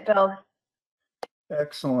 That's it, Bill.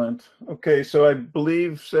 Excellent. Okay, so I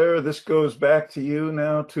believe, Sarah, this goes back to you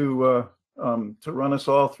now to run us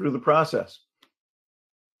all through the process.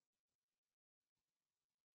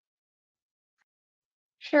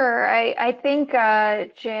 Sure. I think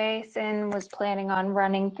Jason was planning on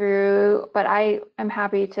running through, but I am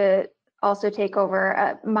happy to also take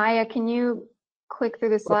over. Maya, can you click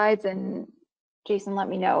through the slides, and Jason, let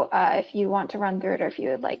me know if you want to run through it or if you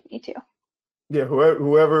would like me to. Yeah,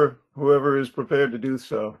 whoever is prepared to do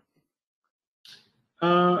so.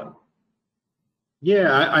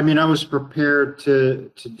 Yeah, I mean, I was prepared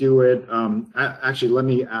to do it. Actually, let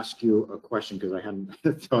me ask you a question because I hadn't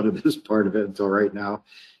thought of this part of it until right now.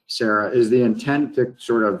 Sarah, is the intent to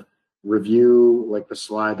sort of review like the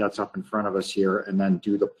slide that's up in front of us here and then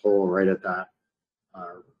do the poll right at that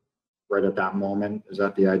moment? Is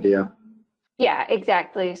that the idea? Yeah,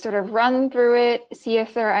 exactly. Sort of run through it, see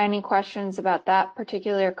if there are any questions about that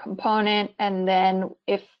particular component, and then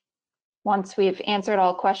once we've answered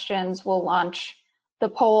all questions, we'll launch the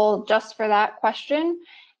poll just for that question.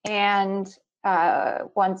 And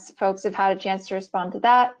once folks have had a chance to respond to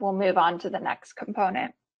that, we'll move on to the next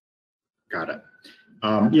component. Got it.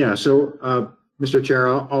 Yeah, so Mr. Chair,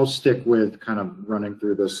 I'll stick with kind of running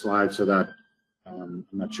through this slide so that I'm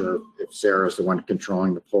not sure if Sarah's the one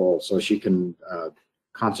controlling the poll, so she can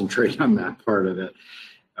concentrate on that part of it.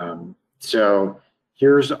 So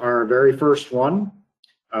here's our very first one.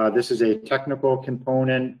 This is a technical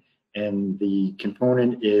component, and the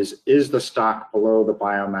component is the stock below the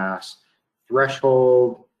biomass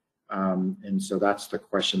threshold? And so that's the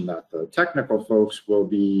question that the technical folks will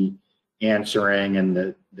be answering, and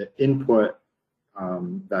the input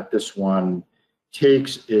that this one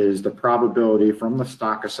takes is the probability from the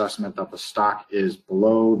stock assessment that the stock is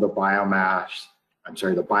below the biomass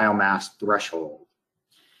threshold.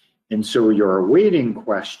 And so your weighting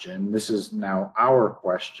question, this is now our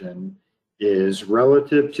question, is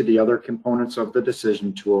relative to the other components of the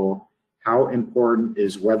decision tool, how important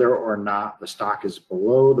is whether or not the stock is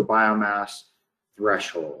below the biomass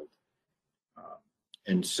threshold?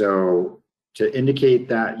 And so to indicate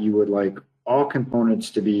that you would like all components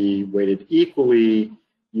to be weighted equally,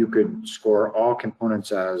 you could score all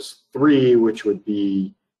components as 3, which would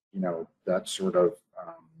be, that sort of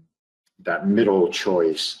that middle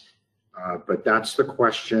choice. But that's the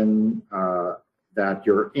question that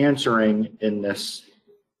you're answering in this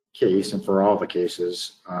case and for all the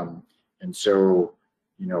cases. And so,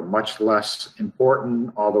 much less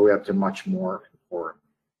important all the way up to much more important.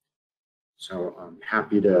 So I'm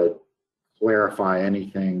happy to clarify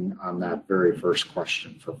anything on that very first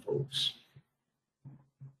question for folks.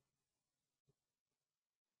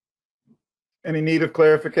 Any need of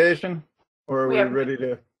clarification, or are we ready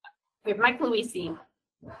to? We have Mike Luisi.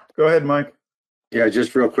 Go ahead, Mike. Yeah,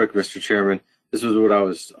 just real quick, Mr. Chairman. This was what I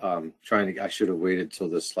was I should have waited till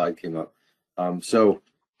this slide came up. So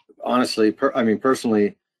honestly,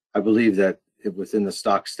 personally, I believe that within the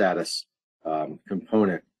stock status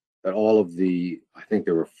component, that all of I think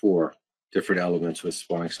there were 4 different elements with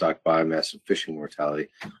spawning stock biomass and fishing mortality.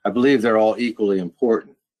 I believe they're all equally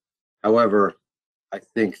important. However, I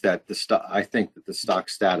think that the stock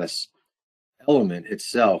status element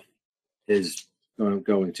itself is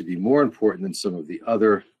going to be more important than some of the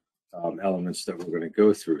other elements that we're going to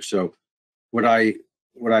go through. So would I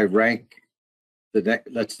rank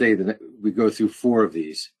let's say we go through 4 of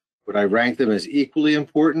these, would I rank them as equally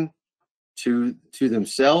important to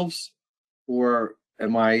themselves, or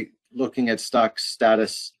am I looking at stock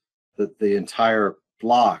status, the entire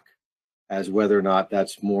block, as whether or not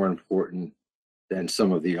that's more important than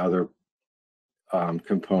some of the other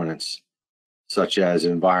components, such as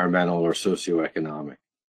environmental or socioeconomic?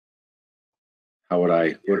 How would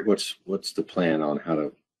I? What's the plan on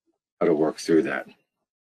how to work through that?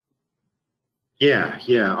 Yeah.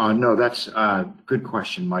 No, that's a good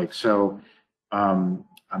question, Mike. So I'm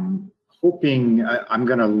hoping, I'm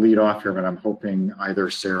going to lead off here, but I'm hoping either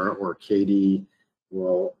Sarah or Katie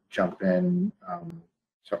will jump in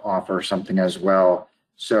to offer something as well.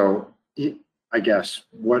 So I guess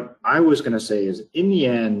what I was going to say is, in the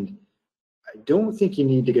end, I don't think you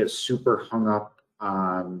need to get super hung up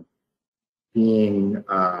on being,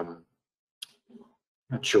 not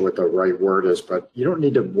sure what the right word is, but you don't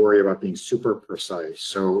need to worry about being super precise.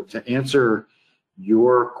 So to answer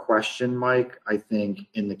your question, Mike, I think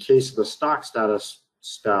in the case of the stock status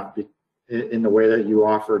stuff, in the way that you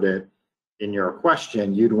offered it in your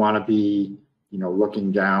question, you'd want to be,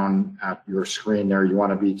 looking down at your screen there. You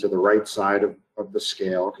want to be to the right side of the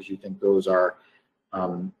scale, because you think those are,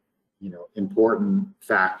 important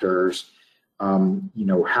factors.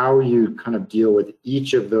 How you kind of deal with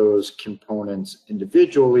each of those components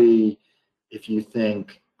individually. If you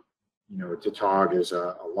think, Tautog is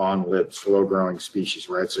a long-lived, slow-growing species,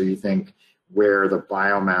 right? So you think where the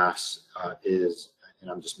biomass is, and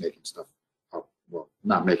I'm just making stuff up, well,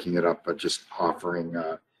 not making it up, but just offering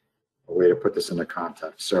a way to put this into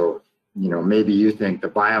context. So, maybe you think the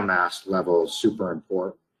biomass level is super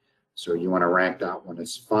important. So you want to rank that one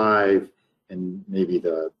as 5, and maybe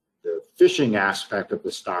the fishing aspect of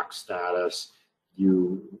the stock status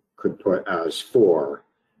you could put as 4.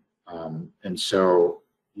 And so,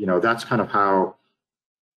 that's kind of how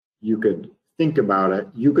you could think about it.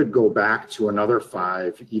 You could go back to another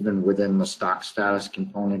 5 even within the stock status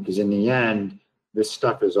component, because in the end, this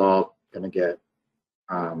stuff is all going to get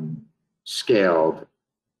scaled,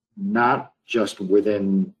 not just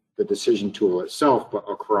within the decision tool itself, but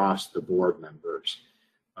across the board members.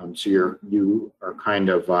 So you are kind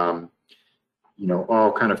of,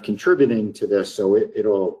 all kind of contributing to this, so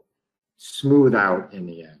it'll smooth out in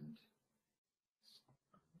the end.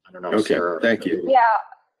 I don't know, Okay, Sarah. thank you. Yeah,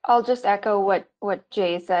 I'll just echo what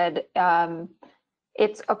Jay said.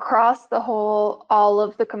 It's across the whole, all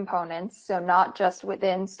of the components, so not just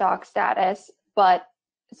within stock status, but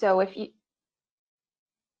so if you,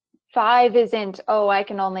 5 isn't, oh, I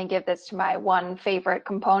can only give this to my one favorite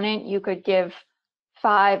component. You could give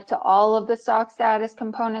 5 to all of the stock status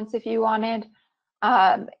components if you wanted.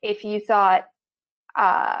 If you thought,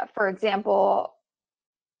 for example,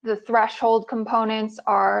 the threshold components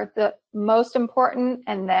are the most important,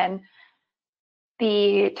 and then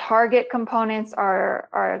the target components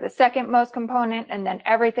are the second most component, and then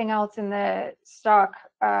everything else in the stock,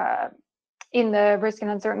 in the risk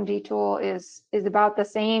and uncertainty tool is about the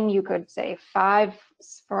same. You could say 5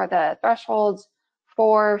 for the thresholds,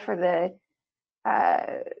 4 for the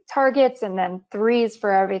targets, and then 3s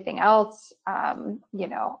for everything else.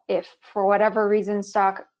 If for whatever reason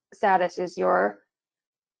stock status is your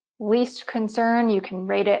least concern, you can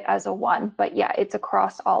rate it as a 1. But yeah, it's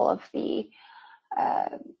across all of the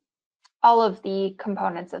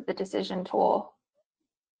components of the decision tool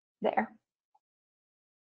there.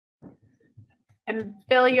 And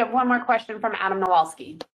Bill, you have one more question from Adam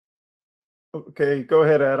Nowalski. Okay, go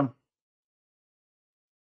ahead, Adam.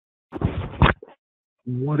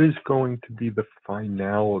 What is going to be the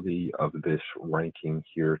finality of this ranking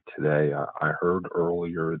here today? I heard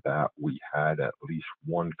earlier that we had at least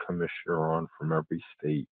one commissioner on from every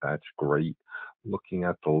state. That's great. Looking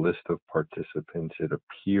at the list of participants, it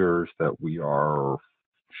appears that we are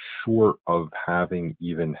short of having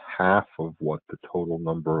even half of what the total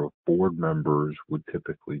number of board members would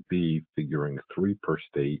typically be, figuring 3 per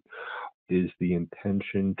state. Is the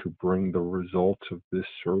intention to bring the results of this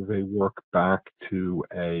survey work back to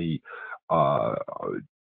a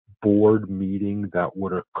board meeting that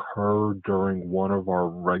would occur during one of our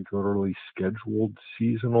regularly scheduled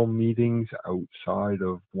seasonal meetings outside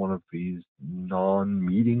of one of these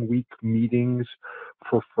non-meeting week meetings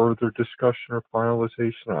for further discussion or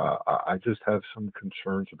finalization? I just have some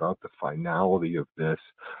concerns about the finality of this.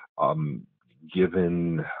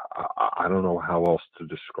 Given, I don't know how else to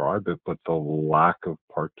describe it, but the lack of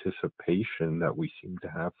participation that we seem to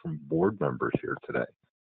have from board members here today.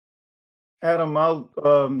 Adam, I'll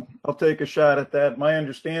take a shot at that. My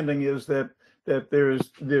understanding is that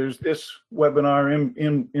there's this webinar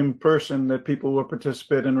in person that people will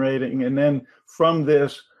participate in rating, and then from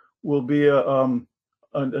this will be an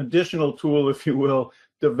additional tool, if you will,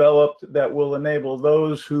 developed that will enable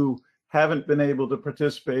those who haven't been able to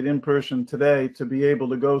participate in person today to be able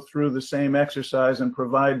to go through the same exercise and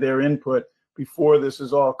provide their input before this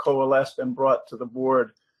is all coalesced and brought to the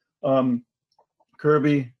board.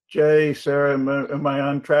 Kirby, Jay, Sarah, am I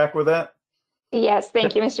on track with that? Yes,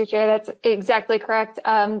 thank you, Mr. Chair. That's exactly correct.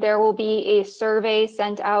 There will be a survey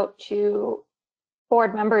sent out to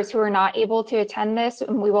board members who are not able to attend this,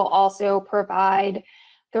 and we will also provide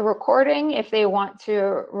the recording if they want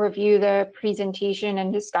to review the presentation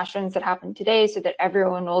and discussions that happened today, so that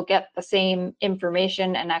everyone will get the same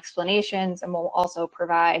information and explanations. And we'll also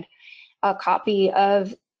provide a copy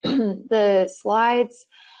of the slides.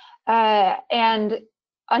 And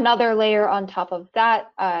another layer on top of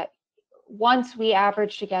that, once we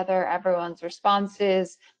average together everyone's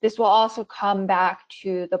responses, this will also come back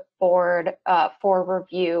to the board for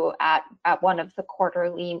review at one of the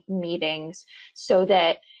quarterly meetings, so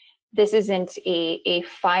that this isn't a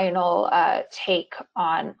final take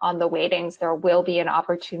on the weightings. There will be an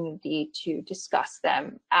opportunity to discuss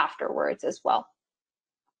them afterwards as well.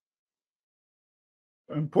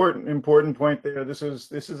 Important point there. This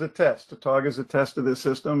is a test. Tautog is a test of this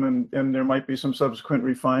system, and there might be some subsequent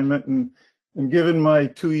refinement. And given my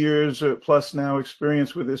 2 years plus now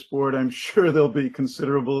experience with this board, I'm sure there'll be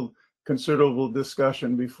considerable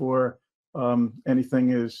discussion before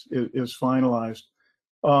anything is finalized.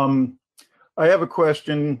 I have a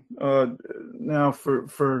question now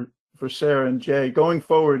for Sarah and Jay. Going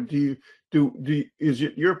forward, is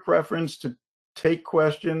it your preference to take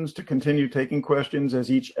questions, to continue taking questions as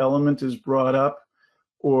each element is brought up,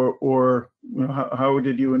 or you know, how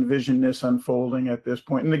did you envision this unfolding at this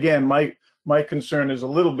point? And again, my concern is a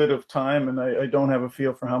little bit of time, and I don't have a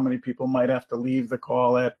feel for how many people might have to leave the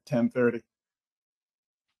call at 10:30.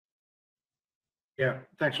 Yeah,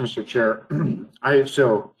 thanks, Mr. Chair.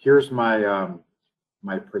 So here's my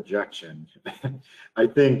my projection. I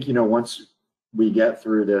think, you know, once we get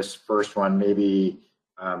through this first one, maybe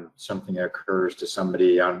something occurs to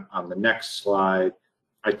somebody on the next slide.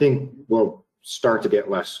 I think we'll start to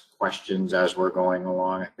get less questions as we're going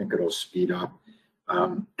along. I think it'll speed up.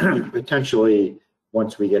 Potentially,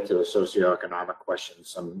 once we get to the socioeconomic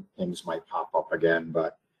questions, some things might pop up again,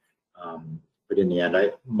 but in the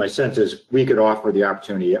end, my sense is we could offer the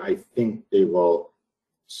opportunity. I think they will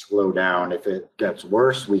slow down. If it gets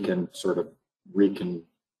worse, we can sort of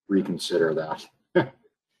reconsider that.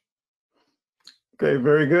 Okay,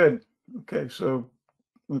 very good. Okay, so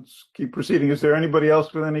let's keep proceeding. Is there anybody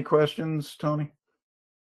else with any questions, Tony?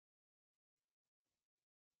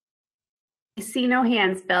 I see no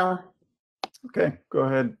hands, Bill. Okay, go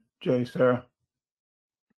ahead, Jay, Sarah.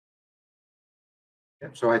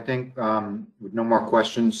 So I think with no more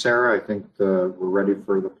questions, Sarah, I think we're ready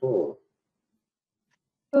for the poll.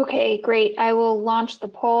 Okay, great. I will launch the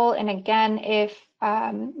poll. And again, if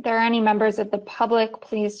there are any members of the public,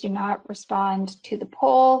 please do not respond to the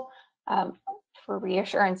poll. For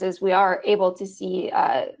reassurances, we are able to see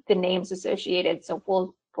the names associated, so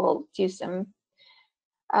we'll do some,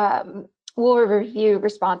 we'll review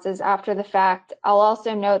responses after the fact. I'll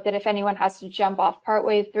also note that if anyone has to jump off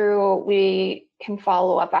partway through, we can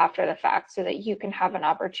follow up after the fact so that you can have an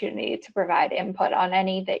opportunity to provide input on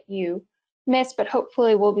any that you missed, but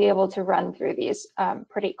hopefully we'll be able to run through these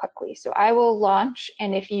pretty quickly. So I will launch,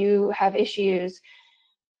 and if you have issues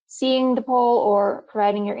seeing the poll or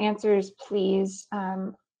providing your answers, please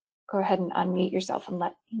go ahead and unmute yourself and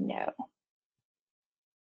let me know.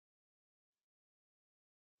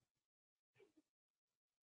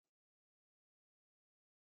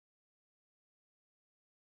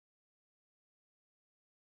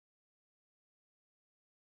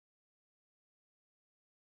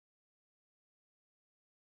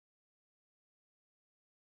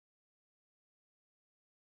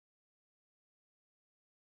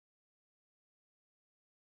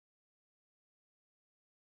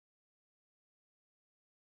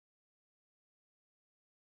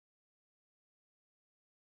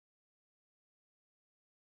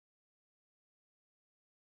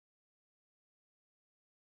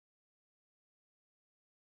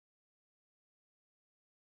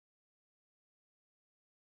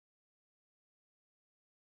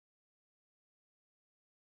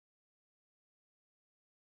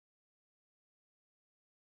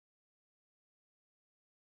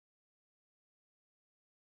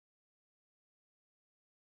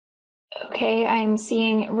 Okay, I'm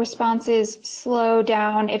seeing responses slow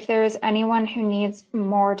down. If there's anyone who needs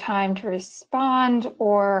more time to respond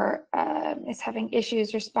or is having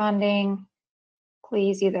issues responding,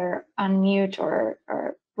 please either unmute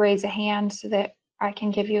or raise a hand so that I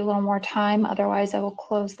can give you a little more time. Otherwise, I will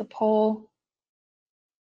close the poll.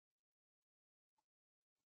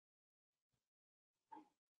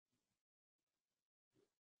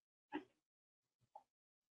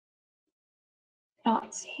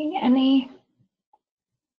 Not seeing any.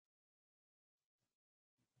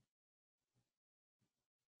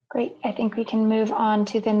 Great, I think we can move on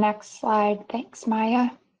to the next slide. Thanks,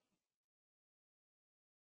 Maya.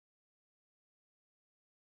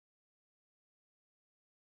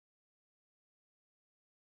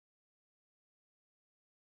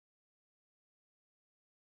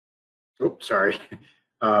 Oops, sorry.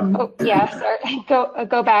 Oh, yeah, sorry.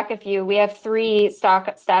 Go back a few. We have 3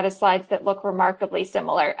 stock status slides that look remarkably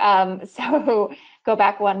similar. So go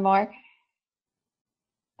back one more.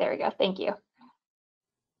 There we go. Thank you.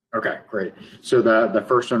 Okay, great. So the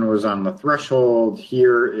first one was on the threshold.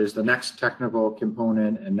 Here is the next technical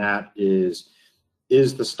component, and that is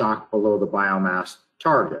the stock below the biomass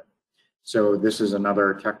target? So this is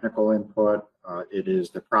another technical input. It is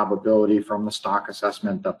the probability from the stock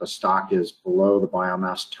assessment that the stock is below the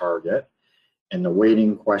biomass target. And the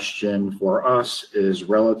weighting question for us is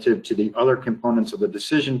relative to the other components of the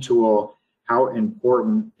decision tool, how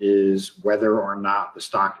important is whether or not the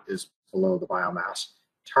stock is below the biomass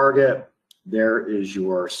target. There is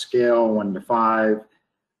your scale 1 to 5.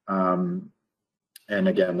 And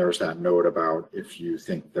again, there's that note about if you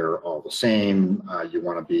think they're all the same, you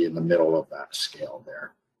want to be in the middle of that scale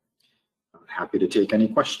there. I'm happy to take any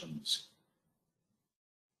questions.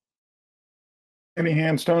 Any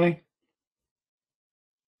hands, Tony?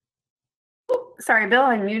 Oh, sorry, Bill,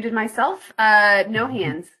 I muted myself. No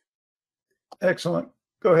hands. Excellent.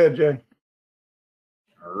 Go ahead, Jay.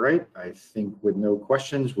 All right, I think with no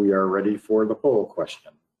questions, we are ready for the poll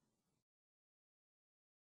question.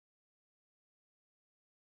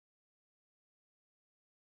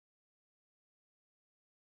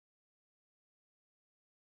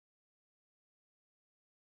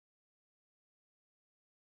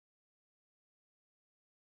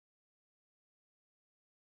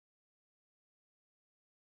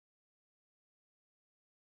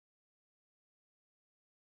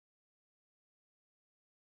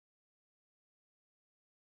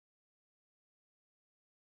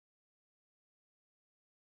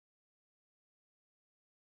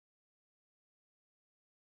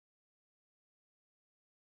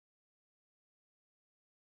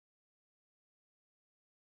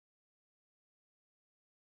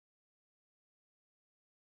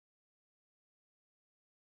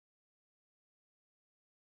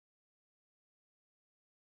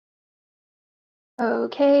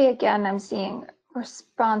 Okay, again, I'm seeing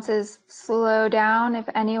responses slow down. If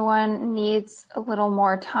anyone needs a little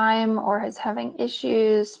more time or is having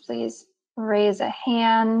issues, please raise a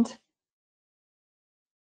hand.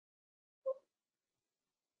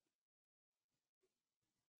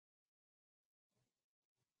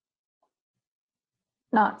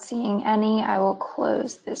 Not seeing any, I will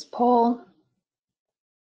close this poll.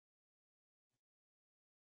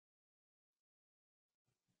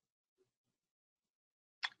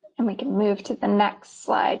 And we can move to the next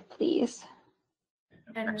slide, please.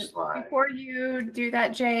 And Next slide. before you do that,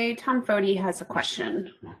 Jay, Tom Fody has a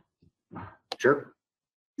question. Sure.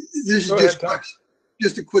 This is Go just, ahead, Tom.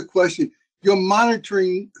 just a quick question. You're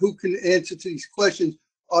monitoring who can answer to these questions.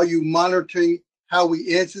 Are you monitoring how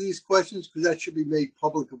we answer these questions? Because that should be made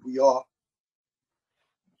public if we are.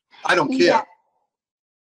 I don't care. Yeah.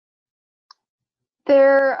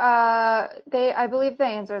 I believe the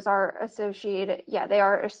answers are associated. Yeah, they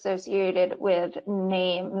are associated with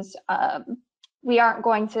names. We aren't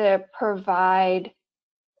going to provide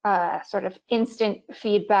sort of instant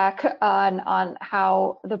feedback on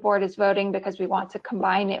how the board is voting because we want to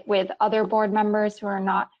combine it with other board members who are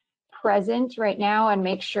not present right now and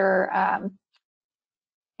make sure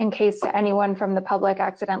in case anyone from the public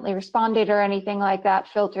accidentally responded or anything like that,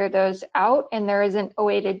 filter those out. And there isn't a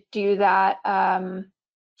way to do that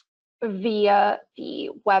via the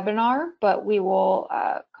webinar, but we will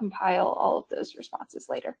compile all of those responses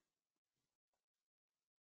later.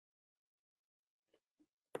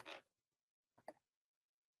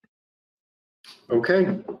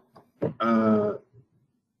 Okay. On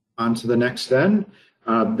to the next then.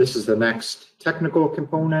 This is the next technical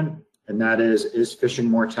component, and that is fishing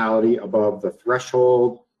mortality above the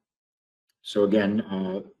threshold? So again,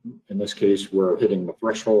 in this case, we're hitting the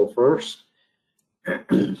threshold first.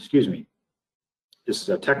 Excuse me. This is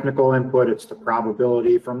a technical input. It's the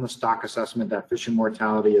probability from the stock assessment that fishing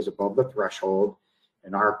mortality is above the threshold.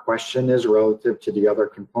 And our question is relative to the other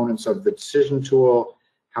components of the decision tool.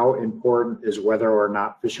 How important is whether or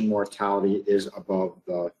not fishing mortality is above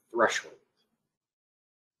the threshold?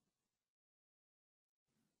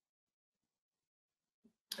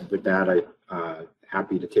 And with that, I'm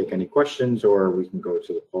happy to take any questions, or we can go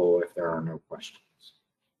to the poll if there are no questions.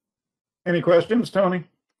 Any questions, Tony?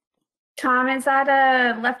 Tom, is that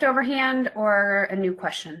a leftover hand or a new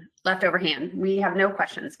question? Leftover hand. We have no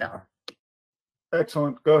questions, Bill.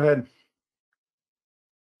 Excellent. Go ahead.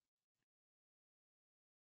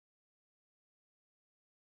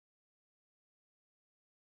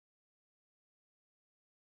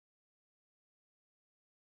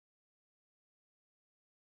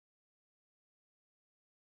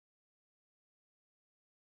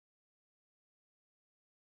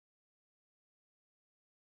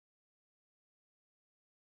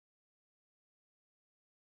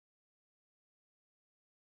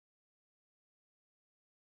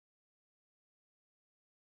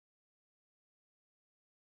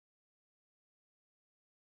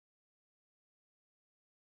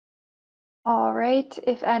 All right,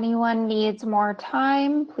 if anyone needs more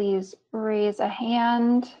time, please raise a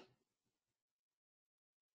hand.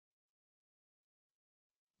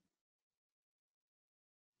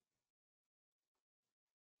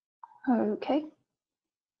 Okay.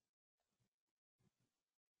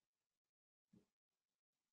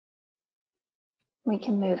 We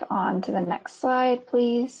can move on to the next slide,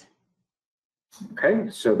 please. Okay,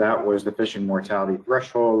 so that was the fishing mortality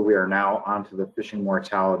threshold. We are now onto the fishing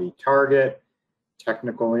mortality target.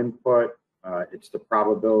 Technical input, it's the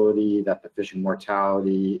probability that the fishing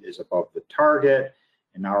mortality is above the target.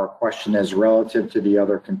 And our question is relative to the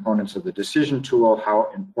other components of the decision tool,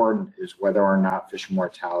 how important is whether or not fishing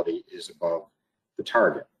mortality is above the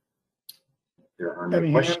target? There are no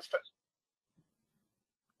questions.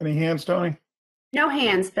 Any hands, Tony? No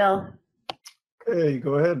hands, Bill. Okay,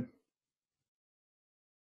 go ahead.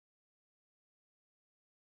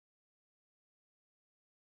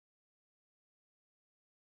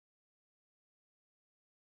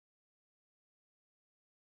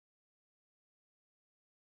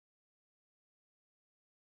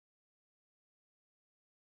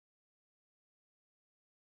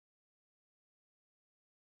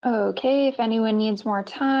 Okay, if anyone needs more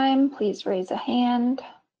time, please raise a hand.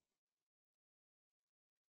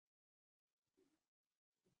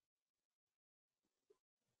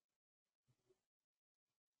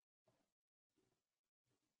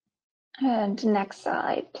 And next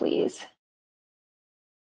slide, please.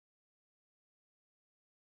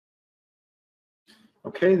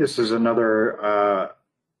 Okay, this is another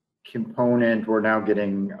component. We're now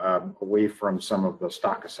getting away from some of the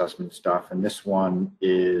stock assessment stuff, and this one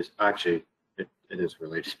is actually, it is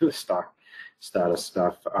related to the stock status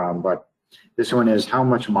stuff, but this one is how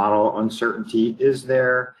much model uncertainty is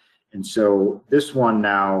there. And so this one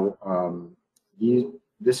now,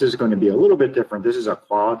 this is going to be a little bit different. This is a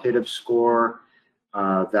qualitative score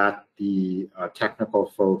that the technical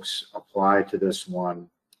folks apply to this one.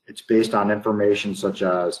 It's based on information such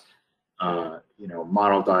as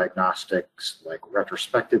model diagnostics like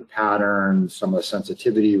retrospective patterns, some of the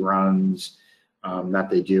sensitivity runs that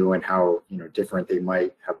they do, and how different they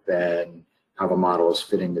might have been, how the model is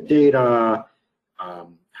fitting the data,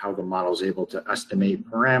 how the model is able to estimate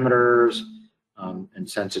parameters, and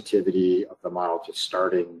sensitivity of the model to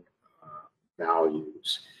starting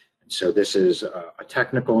values. And so this is a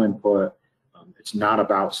technical input. It's not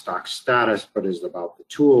about stock status, but is about the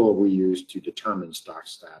tool we use to determine stock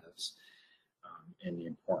status. in the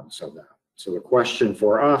importance of that. So the question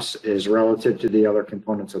for us is relative to the other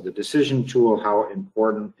components of the decision tool, how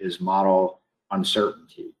important is model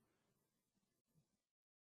uncertainty?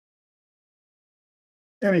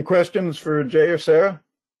 Any questions for Jay or Sarah?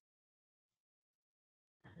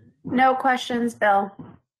 No questions, Bill.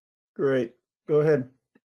 Great. Go ahead.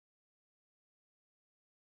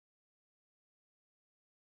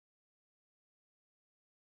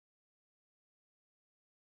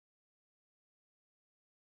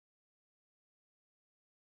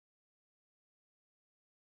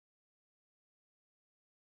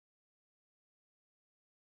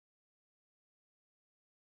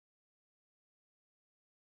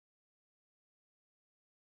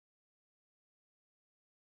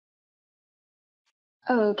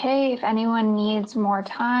 Okay, if anyone needs more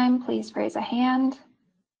time, please raise a hand.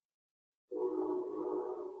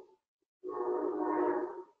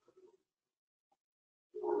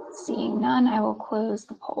 Seeing none, I will close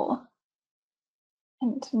the poll.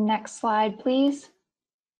 And next slide, please.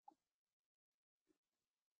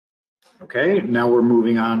 Okay, now we're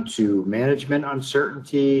moving on to management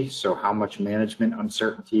uncertainty. So how much management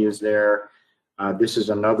uncertainty is there? This is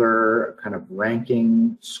another kind of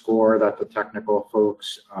ranking score that the technical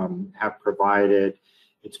folks have provided.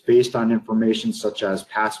 It's based on information such as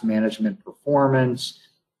past management performance,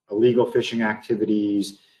 illegal fishing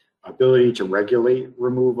activities, ability to regulate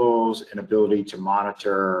removals, and ability to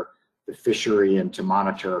monitor the fishery and to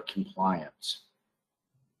monitor compliance.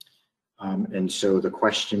 And so the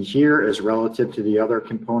question here is relative to the other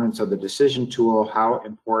components of the decision tool, how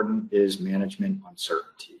important is management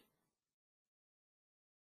uncertainty?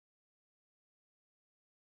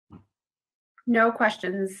 No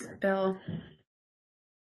questions, Bill.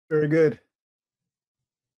 Very good.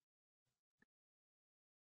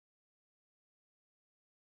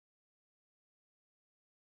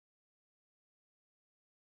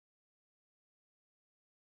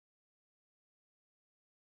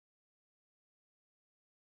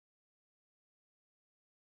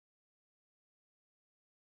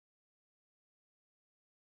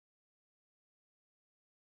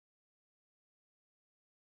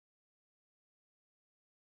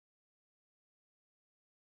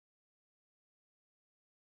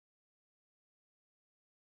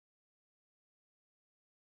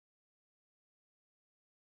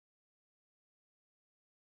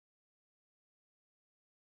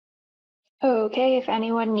 Okay, if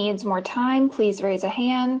anyone needs more time, please raise a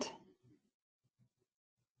hand.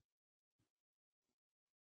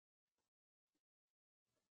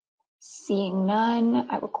 Seeing none,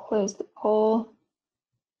 I will close the poll.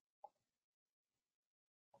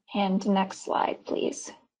 And next slide,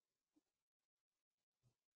 please.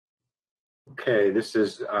 Okay, this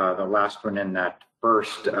is the last one in that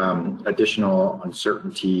first additional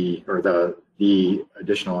uncertainty, or the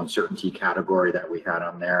additional uncertainty category that we had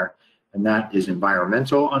on there, and that is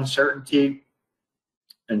environmental uncertainty.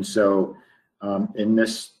 And so in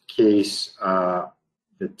this case,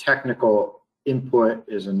 the technical input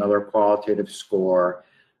is another qualitative score.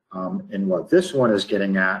 And what this one is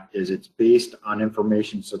getting at is it's based on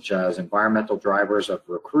information such as environmental drivers of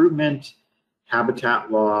recruitment,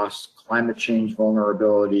 habitat loss, climate change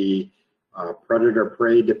vulnerability,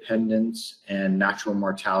 predator-prey dependence, and natural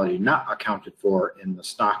mortality not accounted for in the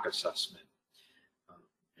stock assessment.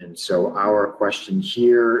 And so our question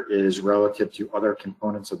here is relative to other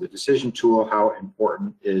components of the decision tool, how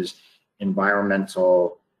important is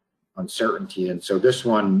environmental uncertainty? And so this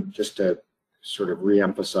one, just to sort of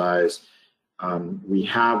re-emphasize, we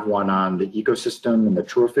have one on the ecosystem and the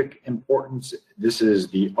trophic importance. This is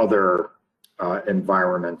the other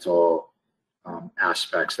environmental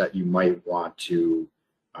aspects that you might want to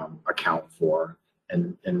account for,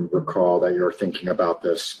 and recall that you're thinking about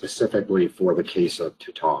this specifically for the case of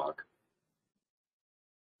Tautog.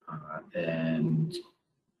 And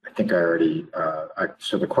I think I already,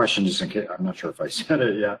 so the question is, I'm not sure if I said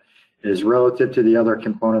it yet, is relative to the other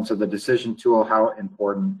components of the decision tool, how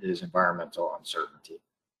important is environmental uncertainty?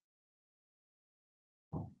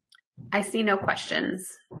 I see no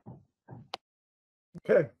questions.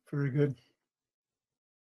 Okay, very good.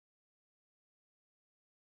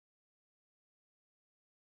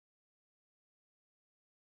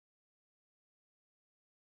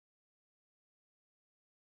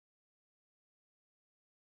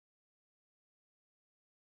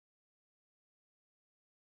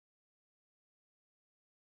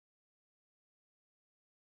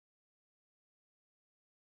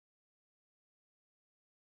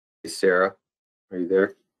 Sarah, are you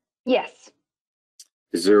there? Yes.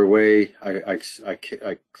 Is there a way I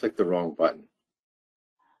clicked the wrong button?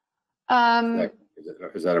 If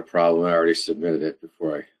Is that a problem? I already submitted it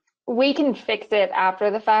before I. We can fix it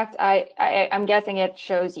after the fact. I'm guessing it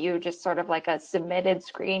shows you just sort of like a submitted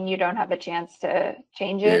screen. You don't have a chance to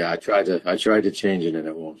change it. Yeah, I tried to change it and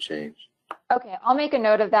it won't change. Okay, I'll make a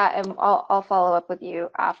note of that and I'll follow up with you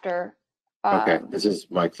after. Okay, this is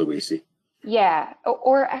Mike Luisi. Yeah,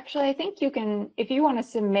 or actually, I think you can, if you want to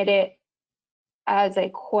submit it as a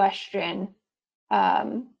question,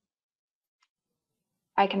 I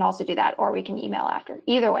can also do that, or we can email after.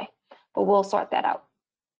 Either way, but we'll sort that out.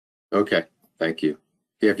 Okay, thank you.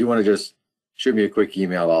 Yeah, if you want to just shoot me a quick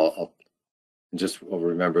email, I'll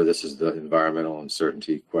remember this is the environmental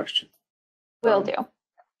uncertainty question. Will do.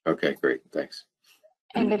 Okay, great, thanks.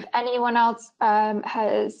 And if anyone else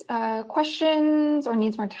has questions or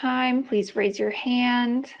needs more time, please raise your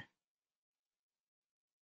hand.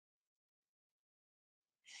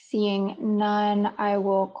 Seeing none, I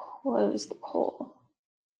will close the poll.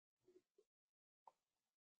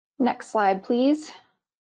 Next slide, please.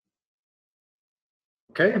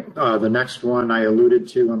 Okay, the next one I alluded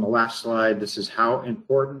to on the last slide. This is how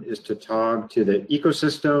important is Tautog to the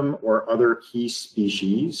ecosystem or other key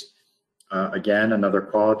species. Again, another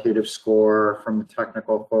qualitative score from the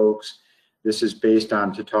technical folks. This is based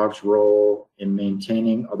on Tautog's role in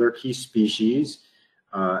maintaining other key species.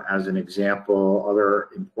 As an example, other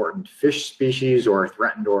important fish species or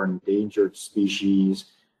threatened or endangered species.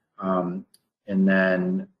 And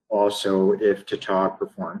then also if Tautog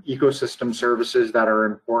perform ecosystem services that are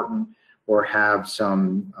important or have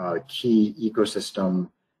some key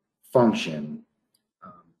ecosystem function.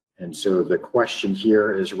 And so the question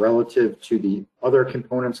here is relative to the other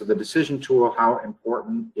components of the decision tool, how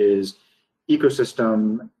important is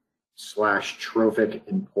ecosystem/trophic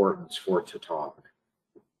importance for Tautog?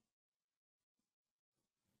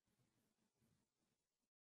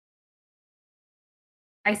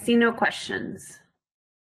 I see no questions.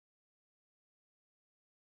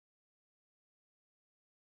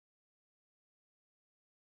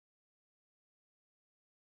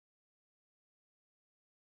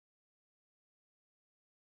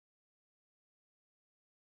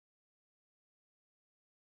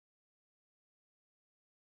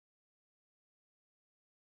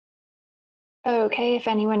 Okay, if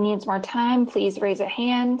anyone needs more time, please raise a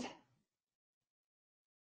hand.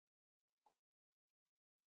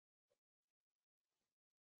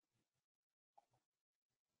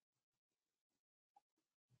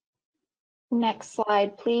 Next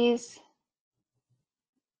slide, please.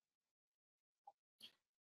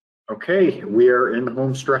 Okay, we are in the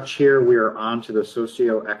home stretch here. We are on to the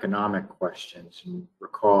socioeconomic questions. And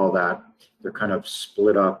recall that they're kind of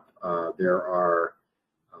split up. There are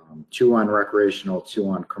 2 on recreational, 2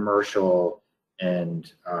 on commercial,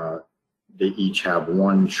 and they each have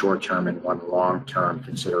 1 short-term and 1 long-term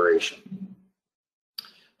consideration.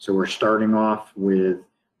 So we're starting off with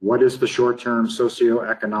what is the short-term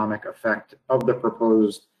socioeconomic effect of the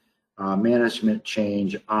proposed management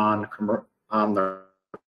change on the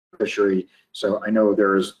fishery. So I know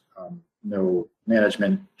there's no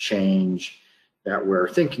management change that we're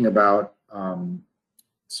thinking about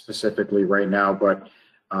specifically right now, but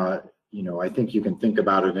you know, I think you can think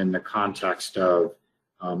about it in the context of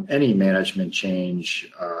any management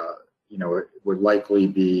change. You know, it would likely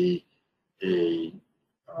be a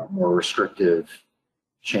more restrictive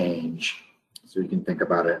change. So you can think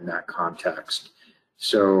about it in that context.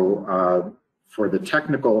 So for the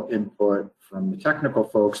technical input from the technical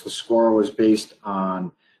folks, the score was based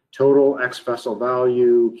on total ex-vessel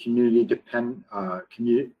value, community dependence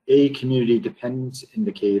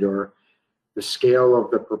indicator, the scale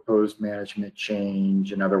of the proposed management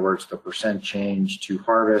change, in other words, the percent change to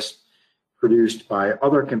harvest produced by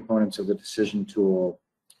other components of the decision tool,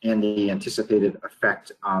 and the anticipated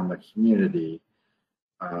effect on the community.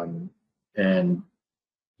 And,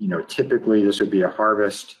 you know, typically this would be a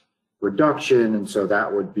harvest reduction, and so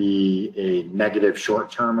that would be a negative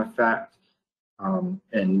short-term effect.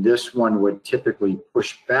 And this one would typically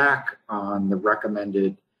push back on the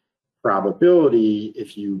recommended probability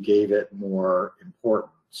if you gave it more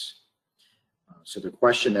importance. So the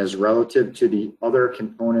question is, relative to the other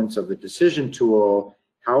components of the decision tool,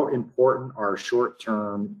 how important are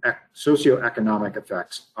short-term socioeconomic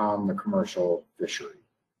effects on the commercial fishery?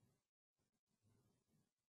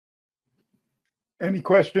 Any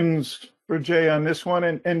questions for Jay on this one?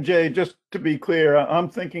 And Jay, just to be clear, I'm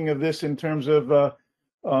thinking of this in terms of the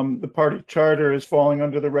party charter is falling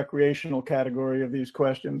under the recreational category of these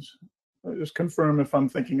questions. Just confirm if I'm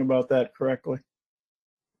thinking about that correctly.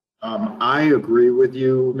 I agree with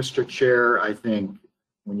you, Mr. Chair. I think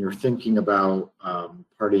when you're thinking about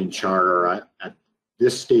party and charter, at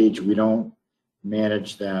this stage, we don't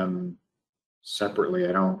manage them separately,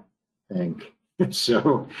 I don't think.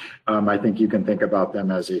 So I think you can think about them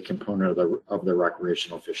as a component of the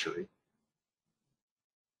recreational fishery.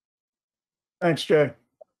 Thanks, Jay.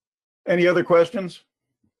 Any other questions?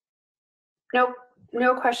 Nope,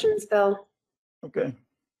 no questions, Bill. Okay,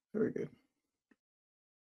 very good.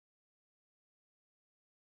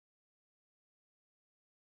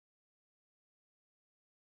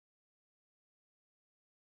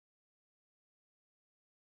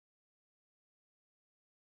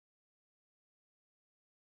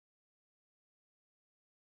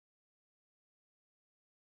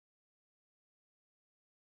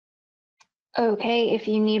 Okay, if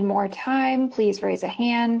you need more time, please raise a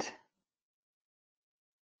hand.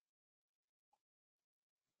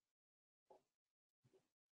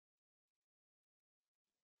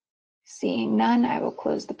 Seeing none, I will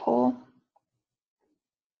close the poll.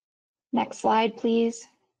 Next slide, please.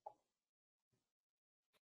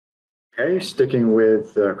 Okay, sticking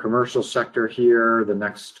with the commercial sector here, the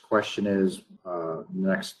next question is, the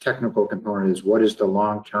next technical component is, what is the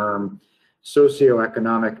long-term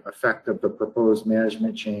socioeconomic effect of the proposed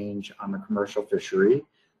management change on the commercial fishery?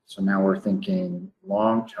 So now we're thinking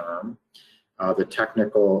long-term. The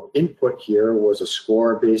technical input here was a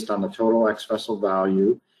score based on the total ex-vessel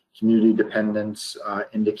value, community dependence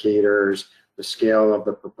indicators, the scale of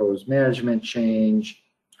the proposed management change,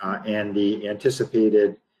 and the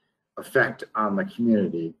anticipated effect on the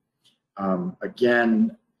community.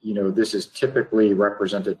 Again, this is typically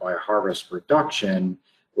represented by a harvest reduction,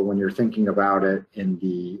 but when you're thinking about it in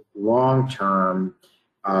the long term,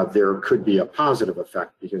 there could be a positive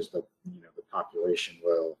effect because the population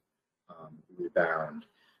will rebound.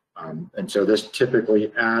 And so this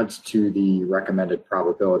typically adds to the recommended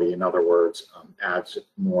probability. In other words, adds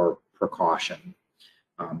more precaution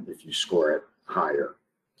if you score it higher.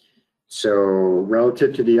 So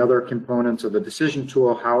relative to the other components of the decision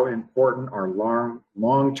tool, how important are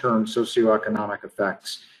long-term socioeconomic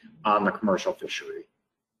effects on the commercial fishery?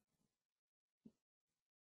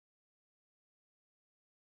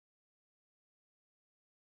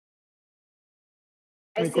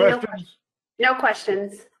 I Any see no questions? no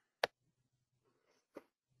questions.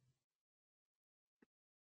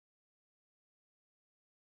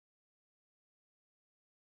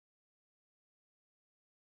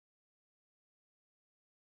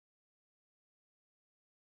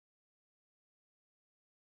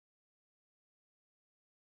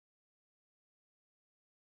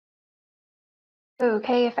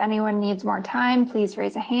 Okay, if anyone needs more time, please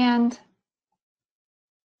raise a hand.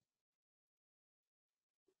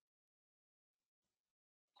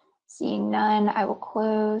 Seeing none, I will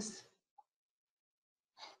close.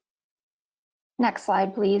 Next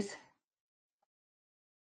slide, please.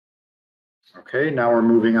 Okay, now we're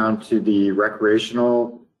moving on to the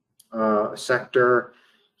recreational sector.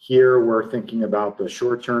 Here we're thinking about the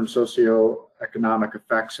short-term socioeconomic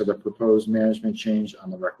effects of the proposed management change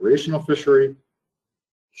on the recreational fishery.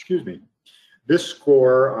 Excuse me. This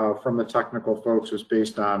score from the technical folks was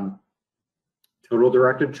based on total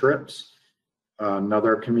directed trips,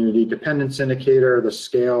 another community dependence indicator, the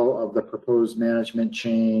scale of the proposed management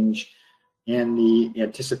change, and the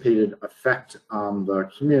anticipated effect on the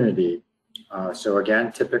community. So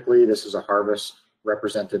again, typically this is a harvest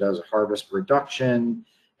represented as a harvest reduction,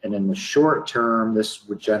 and in the short term, this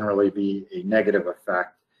would generally be a negative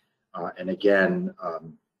effect. And again,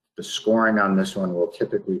 the scoring on this one will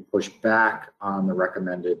typically push back on the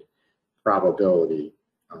recommended probability,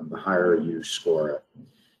 the higher you score it.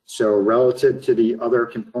 So relative to the other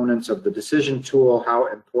components of the decision tool, how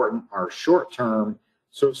important are short-term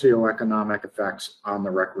socioeconomic effects on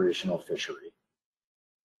the recreational fishery?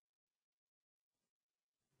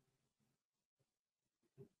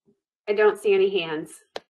 I don't see any hands.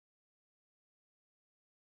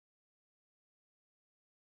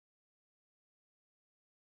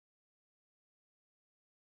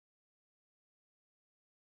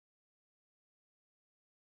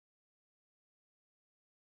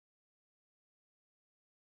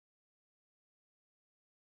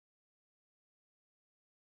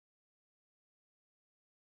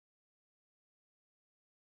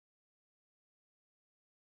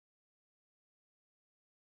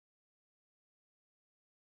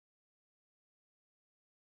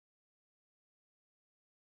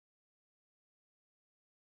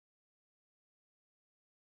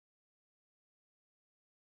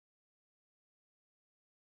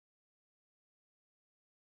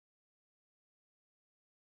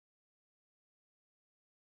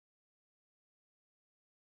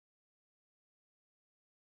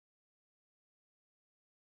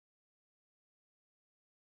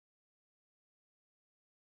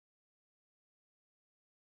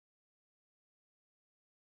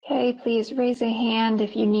 Okay, please raise a hand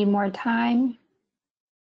if you need more time.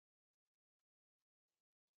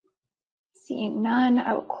 Seeing none,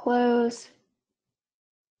 I will close.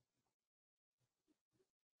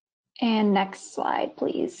 And next slide,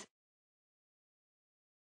 please.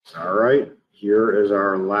 All right, here is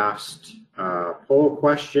our last poll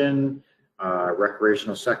question.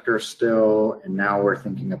 Recreational sector still, and now we're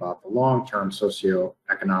thinking about the long-term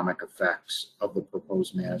socioeconomic effects of the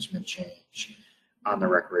proposed management change on the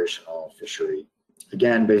recreational fishery.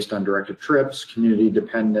 Again, based on directed trips, community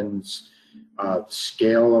dependence,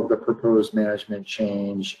 scale of the proposed management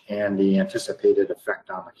change, and the anticipated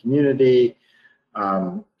effect on the community.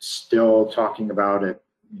 Still talking about it,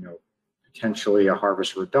 potentially a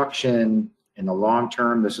harvest reduction. In the long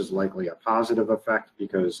term, this is likely a positive effect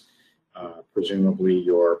because presumably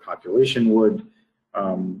your population would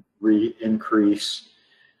increase.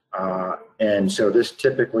 And so this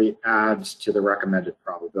typically adds to the recommended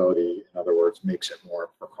probability. In other words, makes it more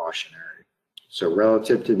precautionary. So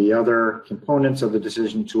relative to the other components of the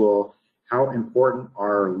decision tool, how important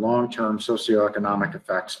are long-term socioeconomic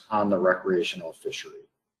effects on the recreational fishery?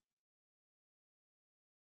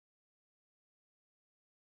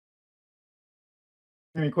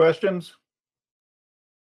 Any questions?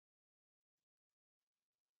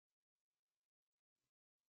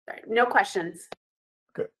 Sorry, no questions.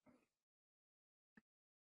 Okay.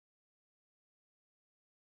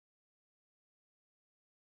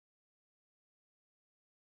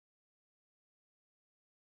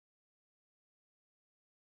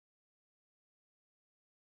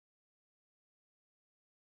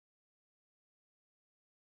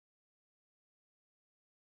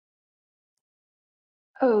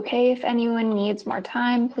 Okay, if anyone needs more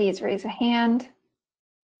time, please raise a hand.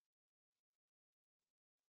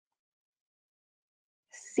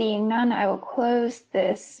 Seeing none, I will close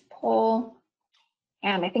this poll.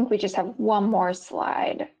 And I think we just have one more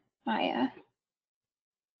slide, Maya.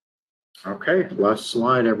 Okay, last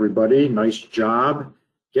slide, everybody. Nice job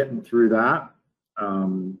getting through that.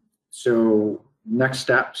 So next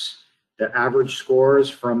steps, the average scores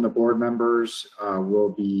from the board members will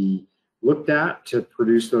be looked at to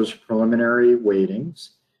produce those preliminary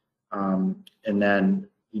weightings. And then,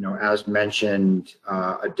 as mentioned,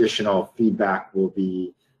 additional feedback will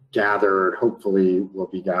be gathered, hopefully will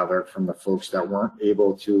be gathered from the folks that weren't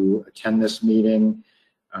able to attend this meeting.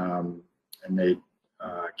 And they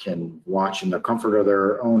can watch in the comfort of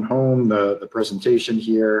their own home the presentation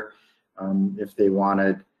here if they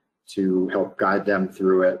wanted to help guide them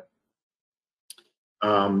through it.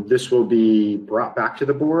 This will be brought back to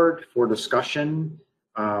the board for discussion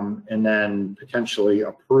and then potentially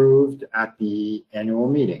approved at the annual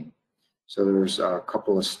meeting. So there's a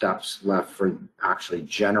couple of steps left for actually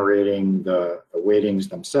generating the weightings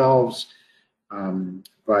themselves.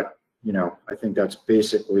 But, I think that's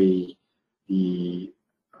basically the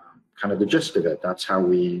kind of the gist of it. That's how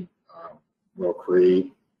we will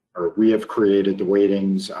create, or we have created the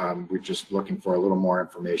weightings. We're just looking for a little more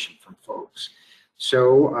information from folks.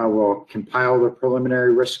 So we'll compile the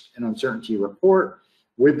preliminary risk and uncertainty report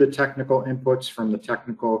with the technical inputs from the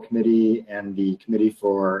technical committee and the Committee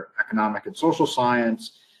for Economic and Social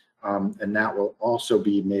Science. And that will also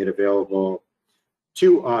be made available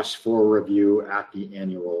to us for review at the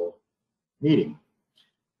annual meeting.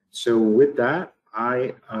 So with that,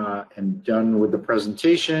 I am done with the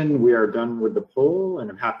presentation. We are done with the poll,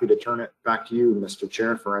 and I'm happy to turn it back to you, Mr.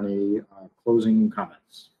 Chair, for any closing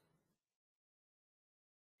comments.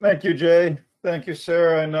 Thank you, Jay. Thank you,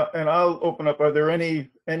 Sarah. And I'll open up. Are there any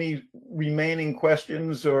remaining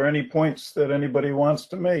questions or any points that anybody wants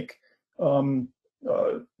to make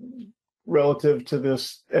relative to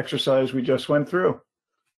this exercise we just went through?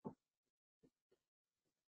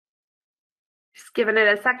 Just giving it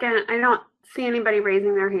a second. I don't see anybody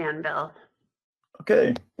raising their hand, Bill.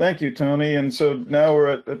 Okay, thank you, Tony. And so now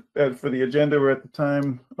we're for the agenda, we're at the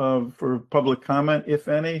time for public comment, if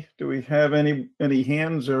any. Do we have any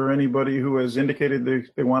hands or anybody who has indicated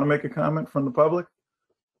they want to make a comment from the public?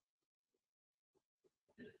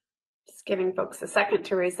 Just giving folks a second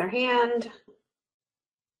to raise their hand.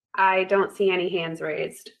 I don't see any hands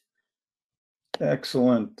raised.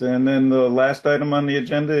 Excellent. And then the last item on the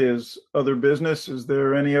agenda is other business. Is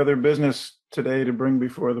there any other business today to bring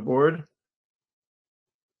before the board?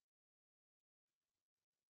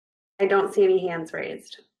 I don't see any hands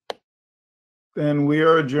raised. Then we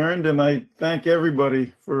are adjourned, and I thank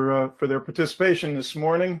everybody for their participation this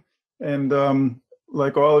morning. And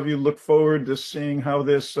like all of you, look forward to seeing how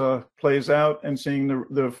this plays out and seeing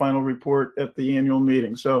the final report at the annual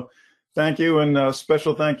meeting. So thank you, and a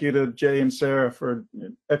special thank you to Jay and Sarah for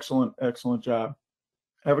an excellent job.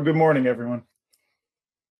 Have a good morning, everyone.